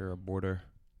DR share a border.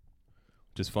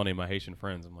 Which is funny. My Haitian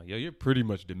friends, I'm like, yo, you're pretty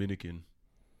much Dominican.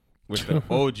 Which the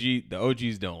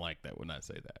OGs don't like that when I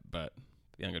say that, but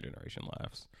the younger generation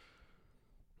laughs.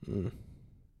 Mm.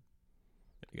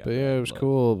 But yeah, it was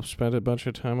cool. Spent a bunch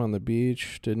of time on the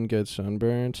beach. Didn't get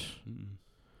sunburnt.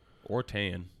 Or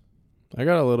tan. I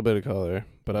got a little bit of color,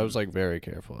 but I was like very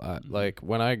careful. Like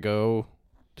when I go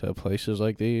to places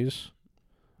like these,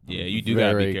 yeah, you do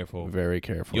gotta be careful. Very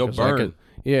careful. You'll burn.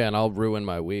 Yeah, and I'll ruin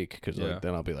my week because like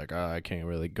then I'll be like, I can't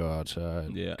really go outside.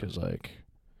 Yeah, because like,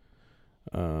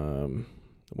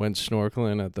 went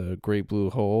snorkeling at the Great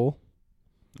Blue Hole.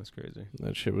 That's crazy.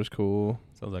 That shit was cool.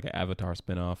 Sounds like an Avatar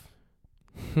spinoff.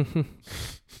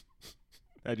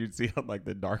 That you'd see on like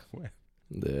the dark web.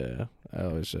 Yeah, I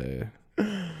always say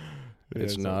Yeah,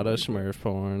 it's not a Smurf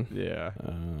porn. Yeah.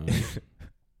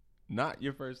 Not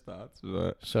your first thoughts,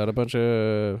 but So I had a bunch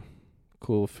of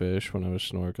cool fish when I was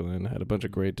snorkeling. Had a bunch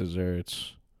of great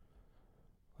desserts,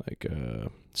 like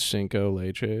Cinco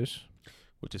leches.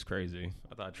 which is crazy.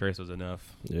 I thought Trace was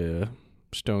enough. Yeah,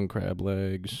 stone crab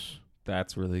legs.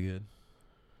 That's really good.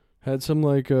 Had some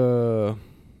like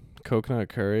coconut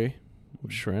curry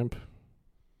with shrimp.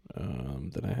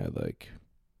 Then I had like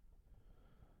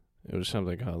it was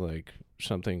something called like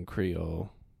something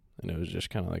Creole, and it was just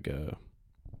kind of like a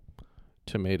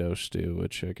tomato stew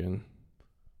with chicken.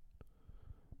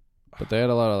 But they had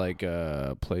a lot of like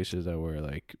places that were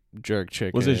like jerk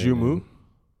chicken. Was it Jumu? and-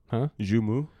 Huh?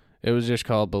 Jumu? It was just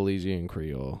called Belizean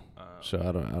Creole. So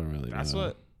I don't really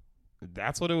know.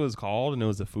 That's what it was called, and it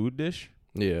was a food dish.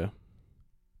 Yeah.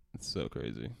 It's so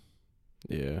crazy.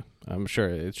 Yeah. I'm sure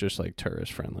it's just like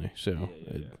tourist friendly. So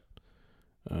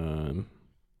there's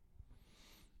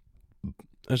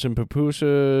some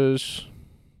pupusas.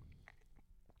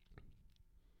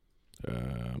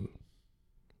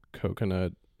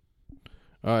 Coconut.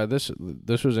 This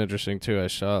was interesting too. I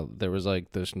saw there was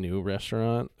like this new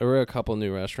restaurant. There were a couple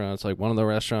new restaurants. Like one of the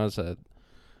restaurants that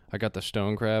I got the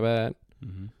stone crab at,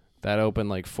 that opened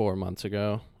like 4 months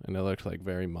ago, and it looked like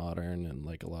very modern and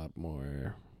like a lot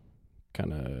more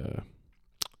kind of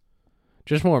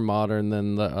just more modern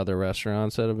than the other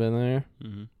restaurants that have been there.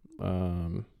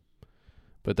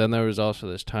 But then there was also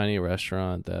this tiny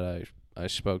restaurant that I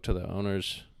spoke to the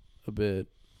owners a bit,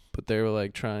 but they were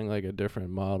like trying like a different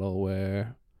model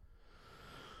where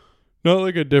not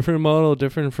like a different model,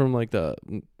 different from like the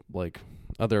like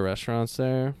other restaurants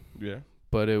there. Yeah.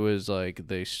 But it was like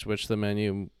they switch the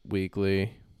menu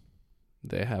weekly.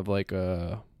 They have like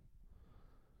a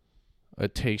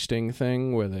tasting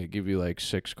thing where they give you like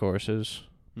 6 courses.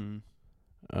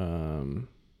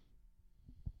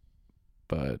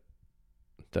 But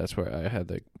that's where I had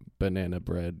like banana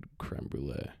bread creme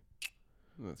brulee.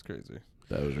 That's crazy.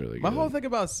 That was really good. My whole thing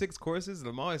about 6 courses is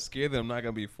I'm always scared that I'm not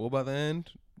gonna be full by the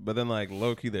end. But then like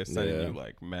low key they're sending you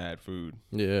like mad food.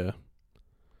 Yeah.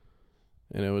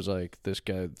 And it was like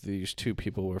these 2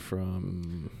 people were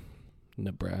from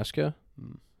Nebraska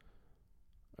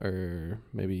or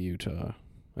maybe Utah.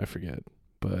 I forget.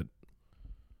 But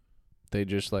they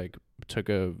just like took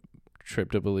a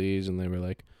trip to Belize and they were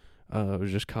like, I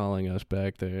was just calling us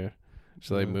back there.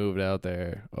 So they moved out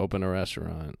there, opened a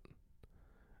restaurant.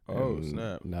 Oh,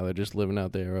 snap. Now they're just living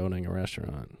out there owning a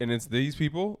restaurant. And it's these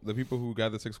people, the people who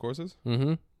got the 6 courses?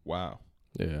 Mm-hmm. Wow.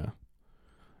 Yeah.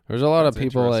 There's a lot That's of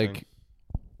people interesting.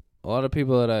 a lot of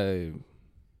people that I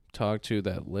talked to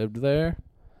that lived there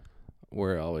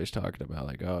were always talking about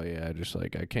like, oh yeah,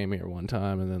 I came here one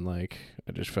time and then like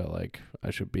I just felt like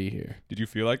I should be here. Did you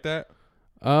feel like that?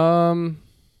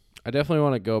 I definitely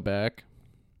want to go back.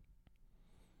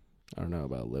 I don't know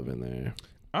about living there.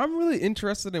 I'm really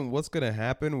interested in what's going to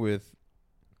happen with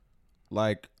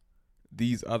like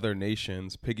these other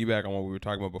nations, piggyback on what we were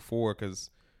talking about before, because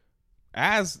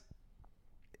as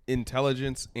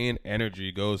intelligence and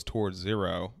energy goes towards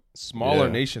zero, smaller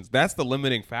nations, that's the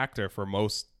limiting factor for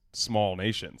most small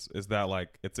nations, is that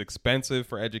like it's expensive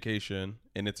for education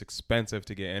and it's expensive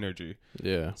to get energy.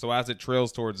 Yeah. So as it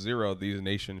trails towards zero, these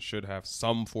nations should have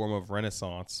some form of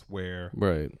renaissance where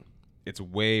Right. it's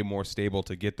way more stable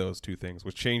to get those 2 things,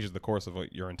 which changes the course of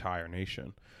your entire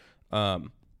nation. So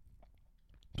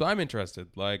I'm interested,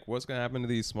 like what's going to happen to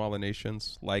these smaller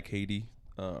nations like Haiti,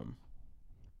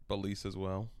 Belize as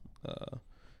well,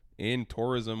 in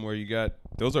tourism, where you got,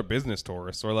 those are business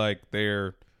tourists, or like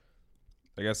they're,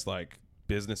 I guess like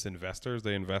business investors.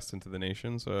 They invest into the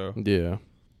nation. So Yeah.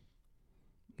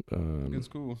 it's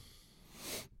cool.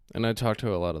 And I talked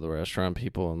to a lot of the restaurant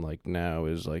people, and like now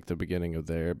is like the beginning of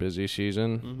their busy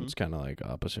season. Mm-hmm. It's kind of like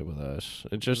opposite with us.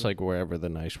 It's just like wherever the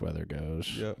nice weather goes.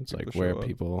 Yeah, It's people like where show up.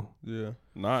 people. Yeah.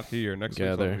 Not here. Next week's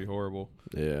Gather. going to be horrible.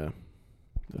 Yeah.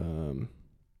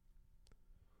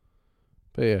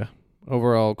 But yeah,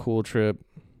 overall cool trip.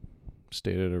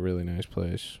 Stayed at a really nice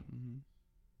place.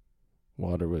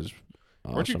 Water was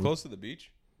awesome. Weren't you close to the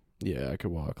beach? Yeah, I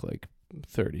could walk like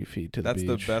 30 feet to the beach.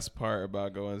 That's the best part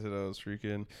about going to those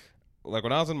freaking, like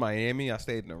when I was in Miami, I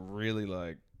stayed in a really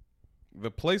like,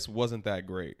 the place wasn't that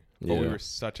great, but we were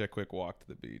such a quick walk to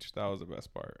the beach. That was the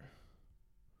best part.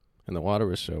 And the water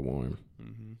was so warm.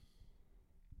 Mm-hmm.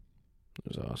 It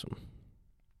was awesome.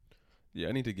 Yeah,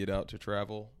 I need to get out to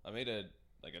travel. I made a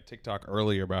TikTok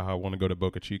earlier about how I want to go to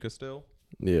Boca Chica still.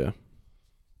 Yeah.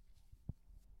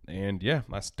 And yeah,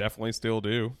 I definitely still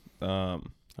do. I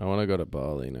want to go to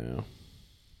Bali now.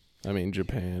 I mean,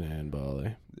 Japan and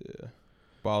Bali. Yeah.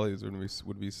 Bali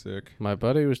would be sick. My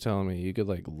buddy was telling me you could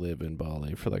like live in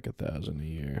Bali for like $1,000 a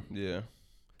year. Yeah.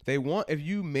 They want, if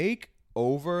you make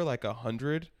over like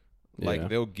 100, like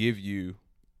they'll give you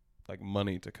like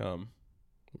money to come.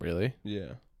 Really?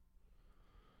 Yeah.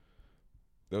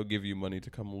 They'll give you money to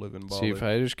come live in Bali. See, if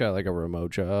I just got like a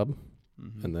remote job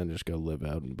and then just go live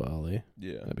out in Bali,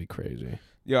 that'd be crazy.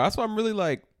 Yeah, that's why I'm really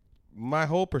like, my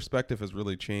whole perspective has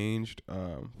really changed.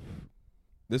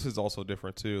 This is also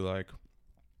different too, like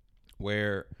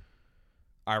where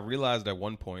I realized at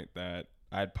one point that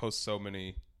I'd post so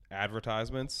many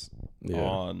advertisements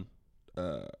on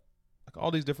like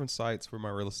all these different sites for my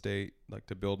real estate, like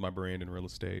to build my brand in real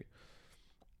estate.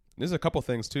 There's a couple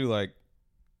things too, like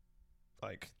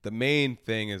the main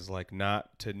thing is like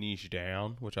not to niche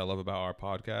down, which I love about our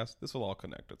podcast. This will all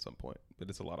connect at some point, but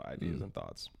it's a lot of ideas and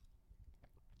thoughts.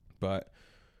 But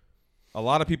a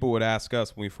lot of people would ask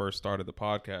us when we first started the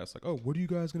podcast, like, oh, what are you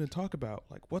guys going to talk about?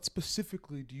 Like, what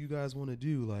specifically do you guys want to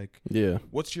do? Like,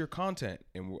 what's your content?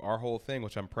 And our whole thing,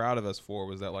 which I'm proud of us for,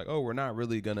 was that like, oh, we're not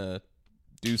really going to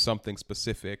do something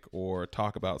specific or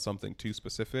talk about something too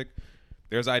specific.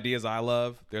 There's ideas I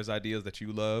love. There's ideas that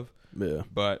you love. Yeah.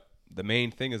 But the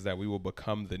main thing is that we will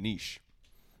become the niche.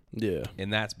 Yeah.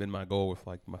 And that's been my goal with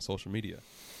like my social media.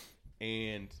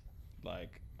 And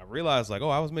like I realized like, oh,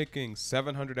 I was making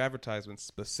 700 advertisements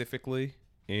specifically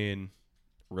in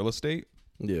real estate.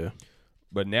 Yeah.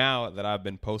 But now that I've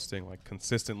been posting like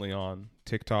consistently on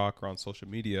TikTok or on social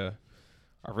media,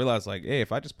 I realized like, hey,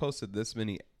 if I just posted this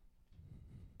many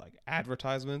like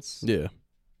advertisements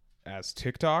as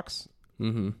TikToks,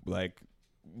 like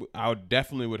I would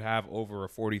definitely have over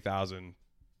 40,000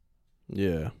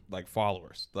 like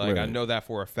followers. Like I know that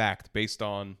for a fact based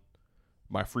on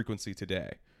my frequency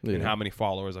today and how many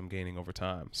followers I'm gaining over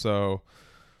time. So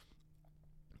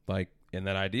like, and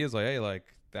that idea is like, hey, like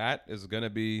that is going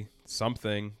to be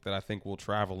something that I think will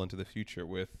travel into the future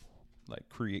with like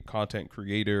content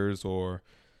creators or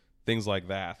things like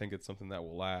that. I think it's something that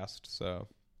will last. So,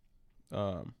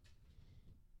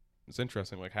 it's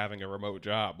interesting, like having a remote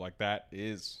job like that's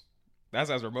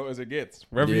as remote as it gets.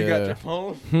 Wherever you got your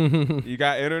phone, you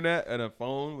got internet and a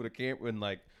phone with a camera, and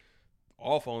like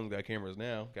all phones got cameras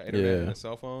now, got internet and a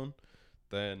cell phone,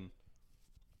 then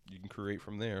you can create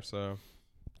from there. So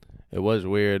it was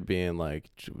weird being like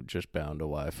just bound to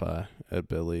Wi-Fi at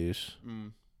Billy's.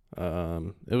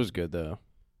 It was good though,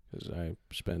 because I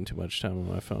spend too much time on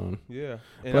my phone. Yeah,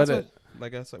 and but that's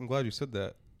like I'm glad you said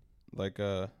that. Like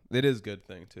it is a good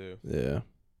thing too. Yeah.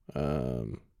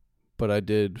 But I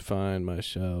did find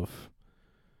myself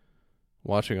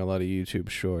watching a lot of YouTube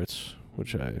shorts,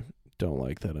 which I don't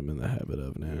like that I'm in the habit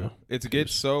of now. It's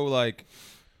gets so like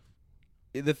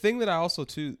the thing that I also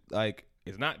too like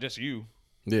is not just you.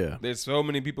 Yeah. There's so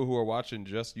many people who are watching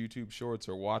just YouTube shorts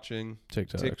or watching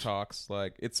TikToks.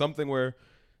 Like it's something where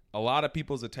a lot of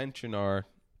people's attention are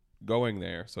going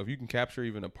there. So if you can capture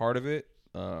even a part of it,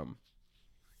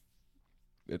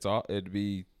 it'd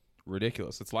be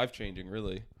ridiculous. It's life-changing,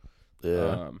 really.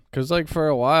 Yeah. Because, like, for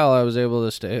a while, I was able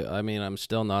to stay. I mean, I'm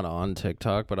still not on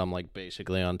TikTok, but I'm, like,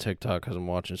 basically on TikTok because I'm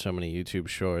watching so many YouTube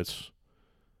shorts.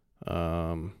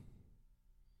 But,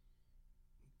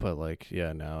 like,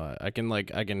 yeah, now I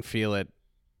can feel it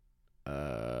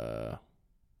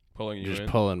pulling you just in.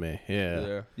 Pulling me.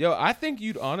 Yeah. Yo, I think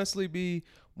you'd honestly be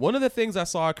one of the things I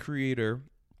saw a creator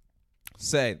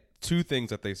say. Two things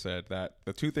that they said, that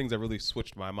the two things that really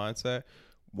switched my mindset.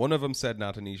 One of them said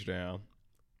not to niche down.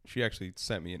 She actually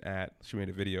sent me she made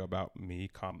a video about me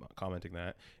commenting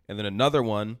that. And then another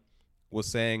one was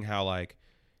saying how like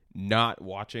not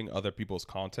watching other people's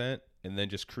content and then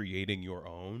just creating your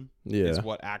own is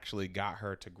what actually got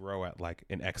her to grow at like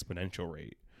an exponential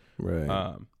rate. Right.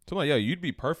 So I'm like, yo, you'd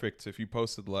be perfect if you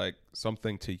posted like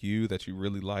something to you that you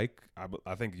really like.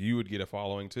 I think you would get a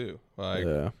following too. Like,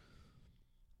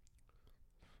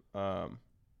 I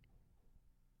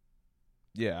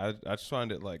just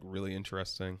find it like really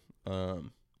interesting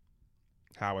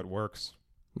how it works.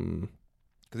 Because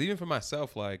even for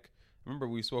myself, like I remember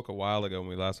we spoke a while ago when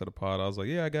we last had a pod. I was like,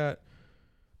 yeah, I got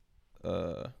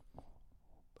a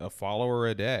follower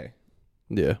a day.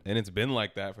 Yeah. And it's been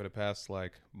like that for the past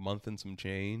like month and some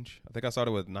change. I think I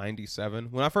started with 97.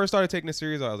 When I first started taking this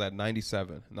series, I was at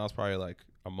 97, and that was probably like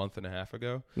a month and a half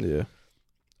ago. Yeah.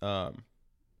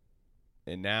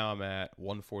 And now I'm at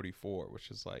 144, which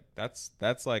is like that's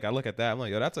like I look at that, I'm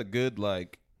like, yo, that's a good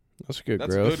like that's good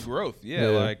growth. Yeah,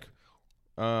 like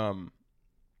and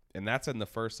that's in the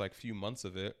first like few months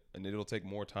of it, and it'll take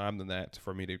more time than that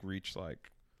for me to reach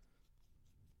like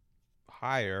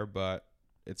higher, but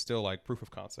it's still like proof of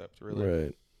concept, really.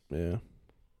 Right. Yeah.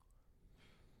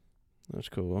 That's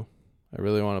cool. I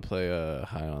really want to play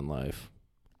High on Life.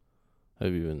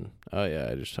 Have you been? Oh yeah,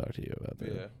 I just talked to you about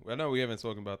that. Yeah, I know we haven't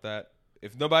spoken about that.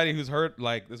 If nobody who's heard,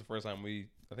 like, this is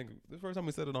the first time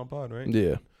we said it on pod, right?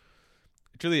 Yeah.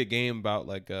 It's really a game about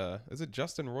like, is it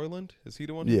Justin Roiland? Is he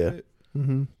the one who Yeah. did it?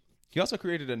 Mm-hmm. He also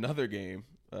created another game.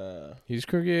 He's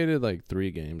created like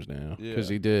 3 games now because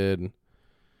Yeah. he did.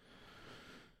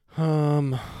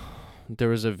 There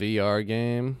was a VR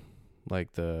game, like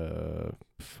it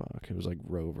was like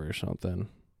Rover or something.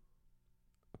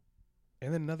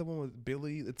 And then another one with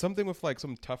Billy. It's something with like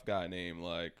some tough guy name,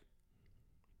 like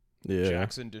Yeah.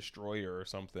 Jackson Destroyer or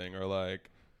something, or like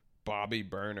Bobby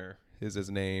Burner is his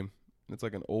name. It's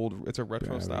like it's a retro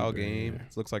Bobby style Burner. game.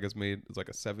 It looks like it's like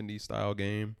a 70s style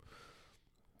game.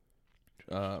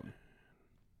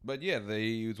 But yeah,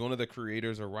 he was one of the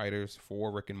creators or writers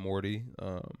for Rick and Morty.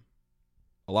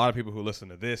 A lot of people who listen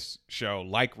to this show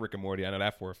like Rick and Morty. I know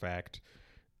that for a fact.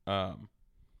 And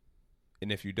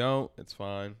if you don't, it's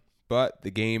fine. But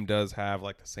the game does have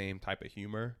like the same type of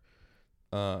humor.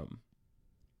 And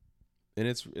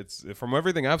it's from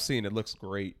everything I've seen, it looks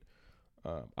great.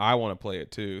 I want to play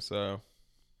it too. So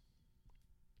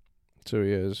he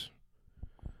is.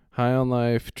 High on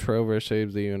Life, Trover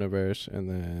Saves the Universe, and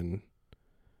then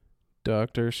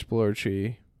Dr.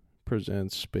 Splorchy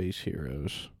presents Space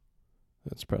Heroes.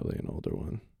 That's probably an older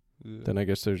one. yeah. Then I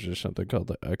guess there's just something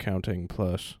called Accounting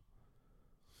Plus.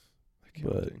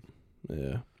 Accounting.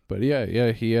 But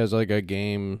yeah, he has like a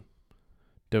game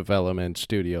development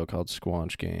studio called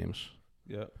Squanch Games.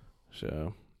 Yeah.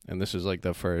 So, and this is like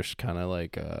the first kind of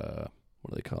like what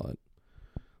do they call it?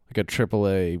 Like a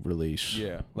AAA release.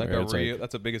 Yeah, like where it's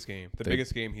that's the biggest game. The they-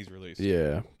 biggest game he's released.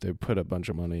 Yeah, they put a bunch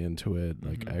of money into it.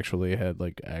 Like Mhm. actually had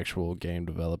like actual game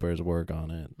developers work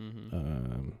on it.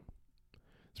 Mm-hmm.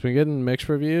 It's been getting mixed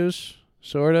reviews,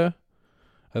 sorta.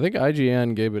 I think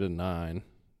IGN gave it a 9,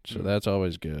 so Mm. that's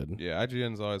always good. Yeah,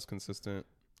 IGN's always consistent.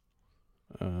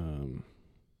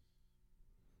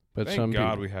 But Thank some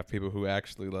God people, we have people who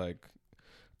actually like.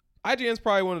 IGN's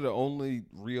probably one of the only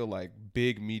real like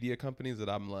big media companies that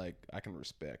I'm like I can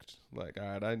respect. Like, all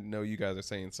right, I know you guys are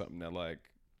saying something that like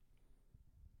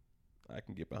I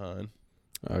can get behind.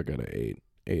 I got an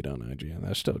 8 on IGN.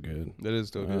 That's still good. That is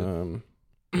still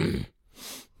good.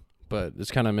 But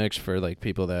it's kind of mixed for like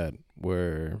people that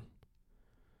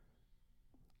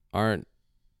aren't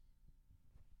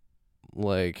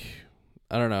like,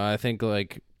 I don't know. I think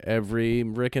like every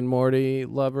Rick and Morty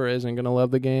lover isn't gonna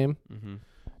love the game Mm-hmm.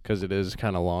 because it is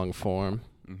kind of long form.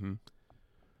 Mm-hmm.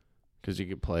 Because you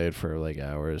could play it for like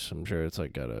hours. I'm sure it's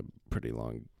like got a pretty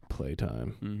long play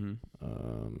time.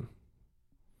 Mm-hmm.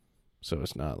 So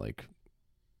it's not like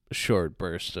short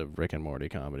bursts of Rick and Morty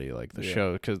comedy like the Yeah.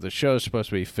 show, because the show is supposed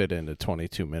to be fit into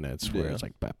 22 minutes where Yeah. it's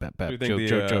like bap, bap, Do bap, you think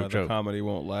joke, the joke. comedy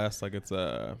won't last? Like it's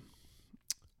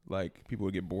like people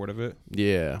would get bored of it.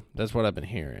 Yeah, that's what I've been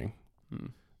hearing. Hmm.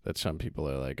 That some people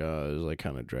are like, oh, it was like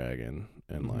kind of dragging,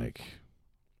 and Mhm. like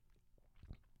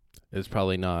it's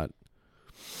probably not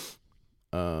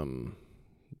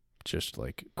just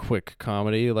like quick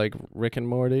comedy like Rick and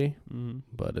Morty, Mm-hmm.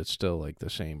 but it's still like the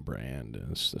same brand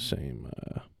and it's the same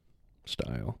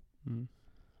style. Mm-hmm.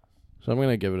 So I'm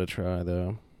gonna give it a try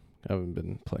though. I haven't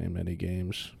been playing many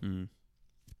games. Mm.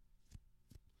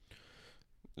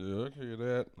 Yeah, I hear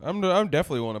that. I'm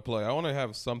definitely want to play. I want to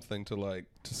have something to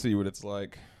see what it's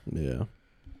like. Yeah,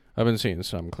 I've been seeing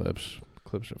some clips.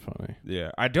 Clips are funny.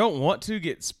 Yeah, I don't want to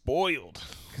get spoiled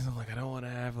because I'm like I don't want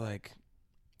to have like.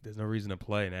 There's no reason to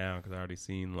play now because I already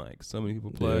seen like so many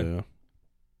people play. Yeah.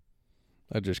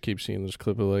 I just keep seeing this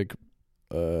clip of like,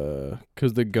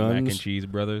 cause the guns. Mac and Cheese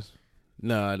Brothers.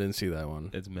 No, I didn't see that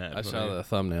one. It's mad. I saw funny. the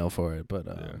thumbnail for it, but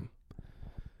Yeah.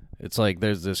 it's like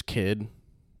there's this kid.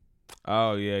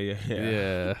 Oh yeah.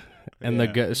 Yeah. And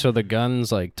Yeah. so the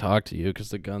guns like talk to you because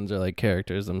the guns are like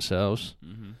characters themselves.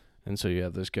 Mm-hmm. And so you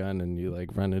have this gun and you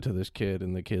like run into this kid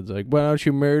and the kid's like, why don't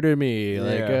you murder me?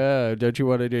 Like, don't you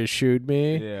want to just shoot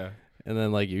me? Yeah. And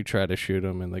then like you try to shoot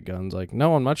him and the gun's like,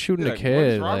 no, I'm not shooting Yeah, a like, what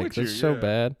is kid. wrong Like, with that's you? so Yeah.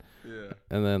 bad. Yeah.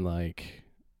 And then like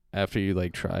after you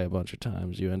like try a bunch of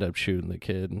times, you end up shooting the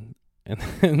kid.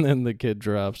 And then the kid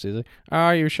drops. He's like,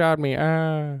 oh, you shot me.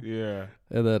 Ah. Yeah.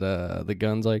 And then the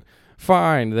gun's like,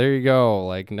 fine, there you go.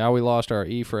 Like, now we lost our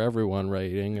E for everyone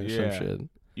rating or Yeah. some shit.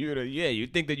 You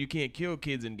think that you can't kill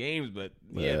kids in games, but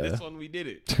yeah, Yeah. this one we did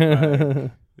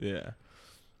it. Yeah.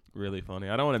 Really funny.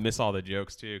 I don't want to miss all the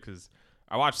jokes too, because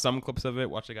I watched some clips of it,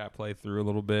 watched the guy play through a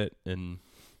little bit, and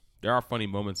there are funny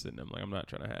moments in them. Like I'm not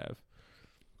trying to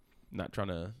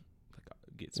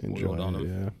like, get spoiled Enjoy on it,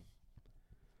 them. yeah.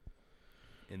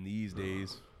 in these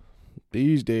days.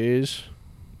 These days.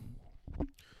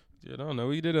 Yeah, I don't know.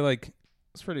 We did it like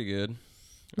it's pretty good.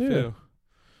 I feel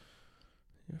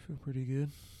pretty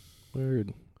good.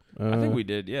 Weird. I think we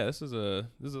did. Yeah, this is I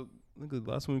think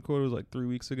the last one we recorded was like 3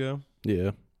 weeks ago.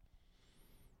 Yeah.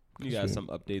 You got some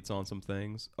updates on some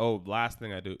things. Oh, last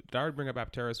thing I do. Did I already bring up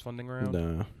Aptera's funding round?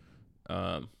 No.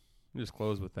 Just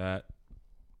close with that.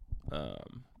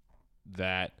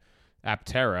 That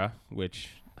Aptera, which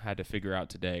I had to figure out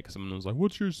today because someone was like,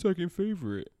 "What's your second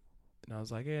favorite?" And I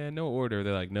was like, "Yeah, no order."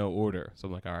 They're like, "No order." So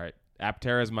I'm like, "All right,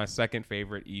 Aptera is my second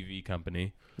favorite EV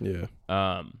company." Yeah.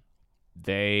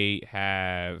 They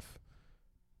have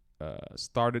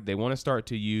started. They want to start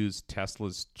to use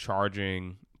Tesla's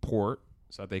charging port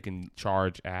so that they can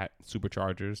charge at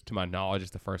superchargers. To my knowledge,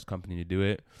 it's the first company to do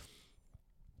it.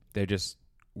 They're just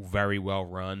very well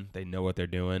run. They know what they're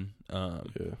doing.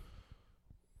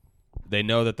 They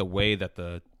know that the way that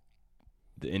the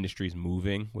industry is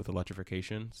moving with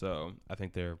electrification. So I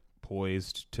think they're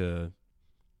poised to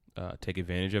take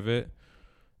advantage of it.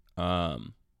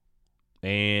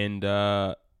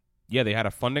 They had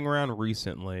a funding round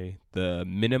recently. The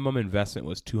minimum investment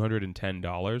was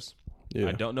 $210. Yeah.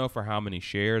 I don't know for how many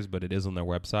shares, but it is on their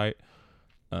website,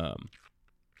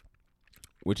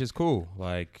 which is cool.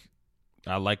 Like,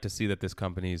 I like to see that this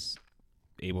company's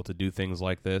able to do things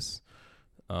like this.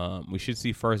 We should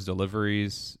see first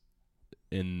deliveries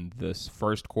in this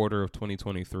first quarter of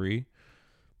 2023,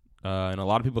 and a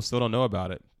lot of people still don't know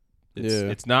about it.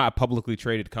 It's not a publicly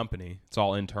traded company. It's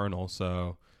all internal,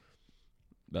 so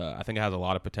I think it has a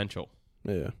lot of potential.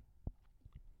 Yeah.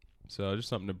 So just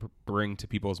something to bring to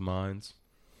people's minds.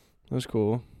 That's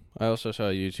cool. I also saw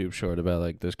a YouTube short about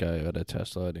like this guy who had a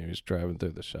Tesla and he was driving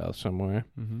through the South somewhere.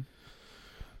 Mm-hmm.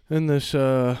 And this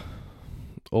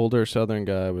older Southern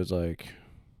guy was like,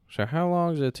 "So how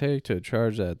long does it take to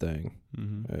charge that thing?"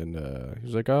 Mm-hmm. And he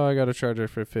was like, "Oh, I got to charge it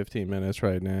for 15 minutes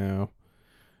right now."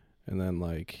 And then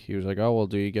like he was like, "Oh, well,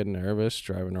 do you get nervous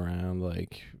driving around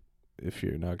like if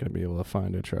you're not going to be able to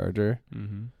find a charger?"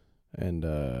 Mm-hmm.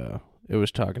 And it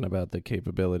was talking about the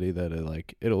capability that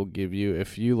it'll give you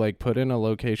if you like put in a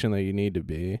location that you need to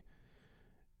be,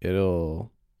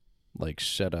 it'll like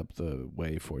set up the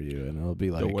way for you, and it'll be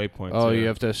like the waypoint. Oh, you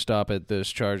have to stop at this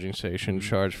charging station, Mm-hmm.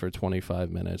 charge for 25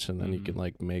 minutes, and then Mm-hmm. you can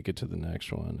like make it to the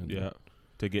next one. And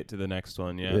to get to the next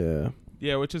one. Yeah,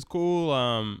 Which is cool.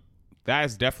 That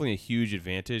is definitely a huge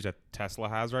advantage that Tesla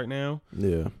has right now.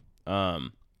 Yeah.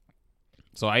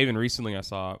 So I even recently I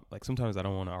saw, like, sometimes I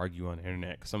don't want to argue on the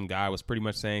internet. Some guy was pretty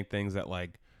much saying things that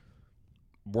like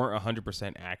weren't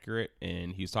 100% accurate,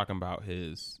 and he was talking about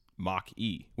his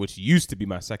Mach-E, which used to be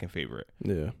my second favorite.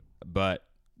 Yeah. But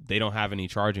they don't have any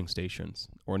charging stations,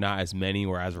 or not as many,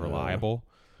 or as reliable.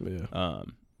 Yeah.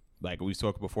 Like we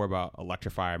spoke before about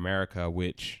Electrify America,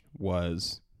 which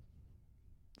was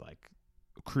like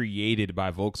created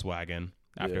by Volkswagen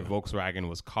after Volkswagen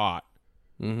was caught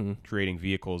creating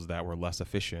vehicles that were less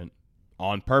efficient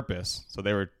on purpose. So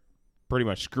they were pretty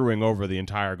much screwing over the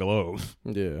entire globe.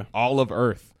 Yeah. All of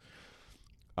Earth.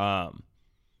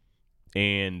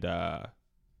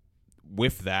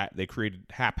 With that, they created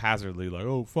haphazardly, like,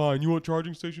 "Oh, fine, you want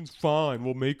charging stations? Fine,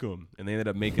 we'll make them." And they ended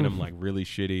up making them like really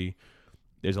shitty.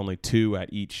 There's only 2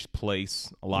 at each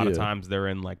place. A lot of times they're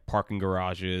in like parking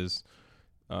garages,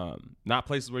 not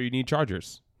places where you need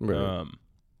chargers. Right.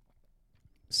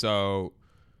 So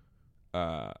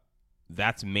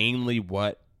that's mainly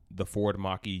what the Ford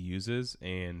Mach-E uses,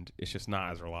 and it's just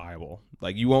not as reliable.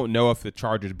 Like, you won't know if the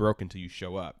charger's broken until you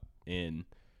show up. And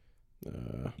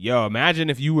imagine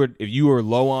if you were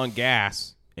low on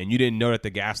gas and you didn't know that the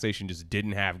gas station just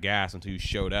didn't have gas until you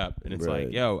showed up, and it's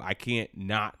like, I can't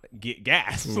not get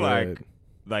gas.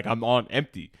 Like I'm on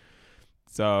empty.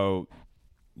 So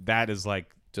that is like.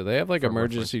 Do they have like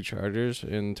emergency chargers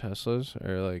in Teslas,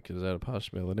 or like is that a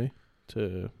possibility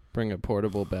to bring a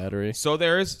portable battery? So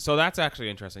that's actually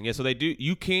interesting. Yeah, so they do.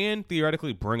 You can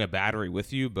theoretically bring a battery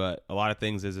with you, but a lot of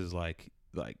things is like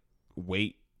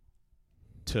weight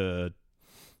because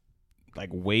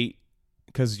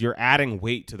you're adding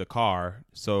weight to the car,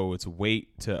 so it's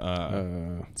weight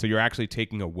to so you're actually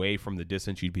taking away from the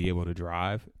distance you'd be able to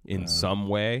drive in some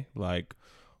way, like.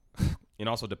 And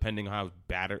also depending on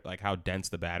how dense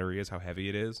the battery is, how heavy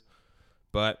it is.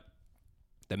 But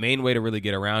the main way to really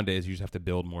get around it is you just have to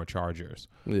build more chargers.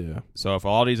 Yeah. So if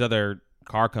all these other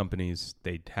car companies,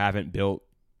 they haven't built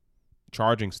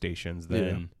charging stations,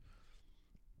 then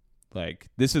like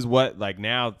this is what like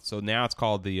now. So now it's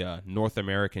called the North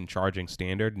American Charging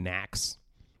Standard, NACS.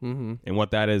 Mm-hmm. And what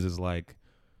that is like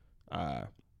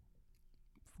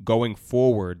going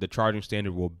forward, the charging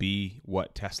standard will be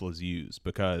what Teslas use,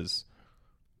 because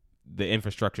the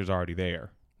infrastructure is already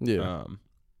there. Yeah.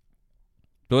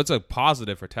 So it's a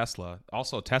positive for Tesla.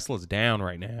 Also, Tesla's down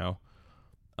right now,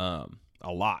 a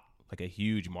lot, like a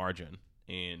huge margin,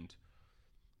 and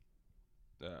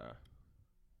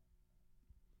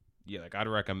yeah, like I'd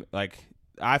recommend. Like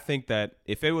I think that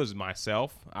if it was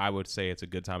myself, I would say it's a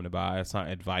good time to buy. It's not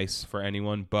advice for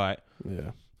anyone, but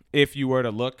Yeah. if you were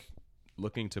to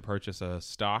looking to purchase a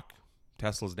stock,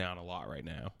 Tesla's down a lot right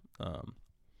now.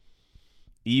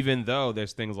 Even though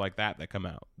there's things like that come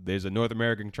out. There's a North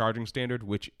American charging standard,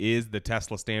 which is the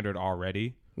Tesla standard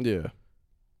already. Yeah.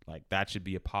 Like that should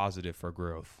be a positive for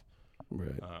growth.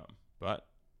 Right. But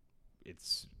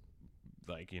it's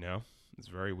like, it's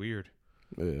very weird.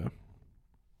 Yeah.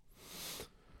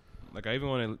 Like I even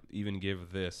want to even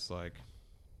give this, like,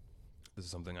 this is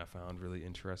something I found really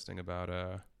interesting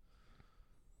about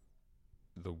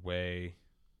the way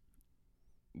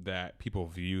that people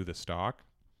view the stock.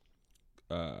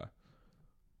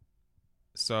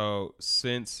 So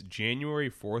since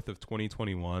January 4th of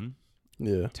 2021,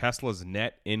 Yeah. Tesla's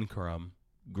net income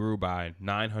grew by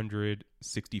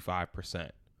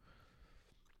 965%.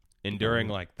 And during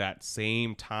like that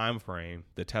same time frame,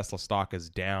 the Tesla stock is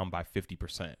down by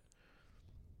 50%.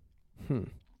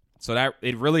 So that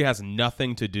it really has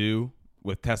nothing to do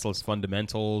with Tesla's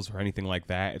fundamentals or anything like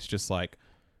that. It's just like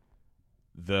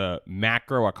the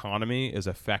macro economy is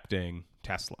affecting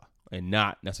Tesla and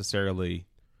not necessarily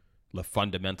the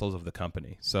fundamentals of the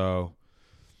company. So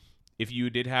if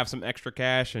you did have some extra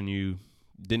cash and you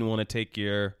didn't want to take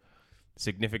your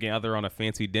significant other on a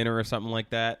fancy dinner or something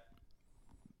like that,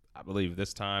 I believe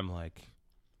this time, like,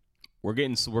 we're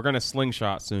going to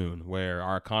slingshot soon, where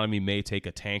our economy may take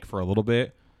a tank for a little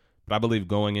bit, but I believe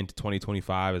going into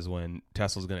 2025 is when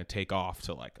Tesla's going to take off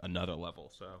to like another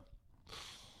level. So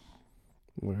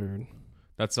Word.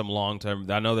 that's some long term.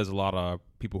 I know there's a lot of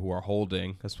people who are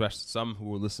holding, especially some who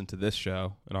will listen to this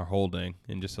show and are holding,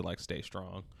 and just to like stay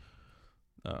strong.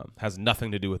 Has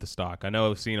nothing to do with the stock. I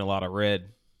know I've seen a lot of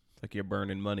red, like you're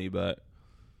burning money, but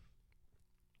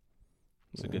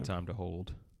it's a good time to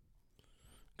hold.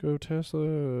 Go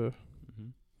Tesla. All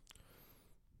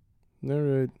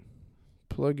right.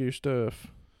 Plug your stuff.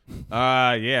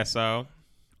 Yeah, so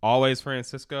Always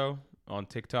Francisco on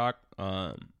TikTok.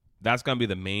 That's gonna be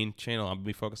the main channel I'm gonna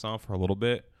be focused on for a little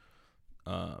bit.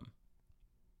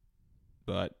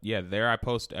 But yeah, there I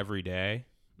post every day.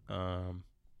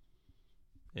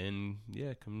 And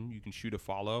yeah, you can shoot a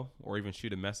follow or even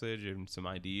shoot a message and some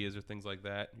ideas or things like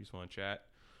that. You just want to chat,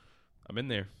 I'm in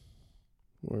there.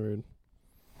 Word.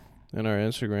 And our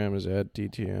Instagram is at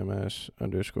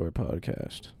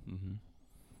DTMS_podcast.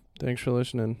 Thanks for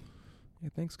listening. Yeah,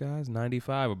 thanks guys.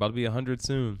 95. We're about to be 100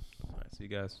 soon. All right, see you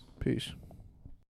guys. Peace.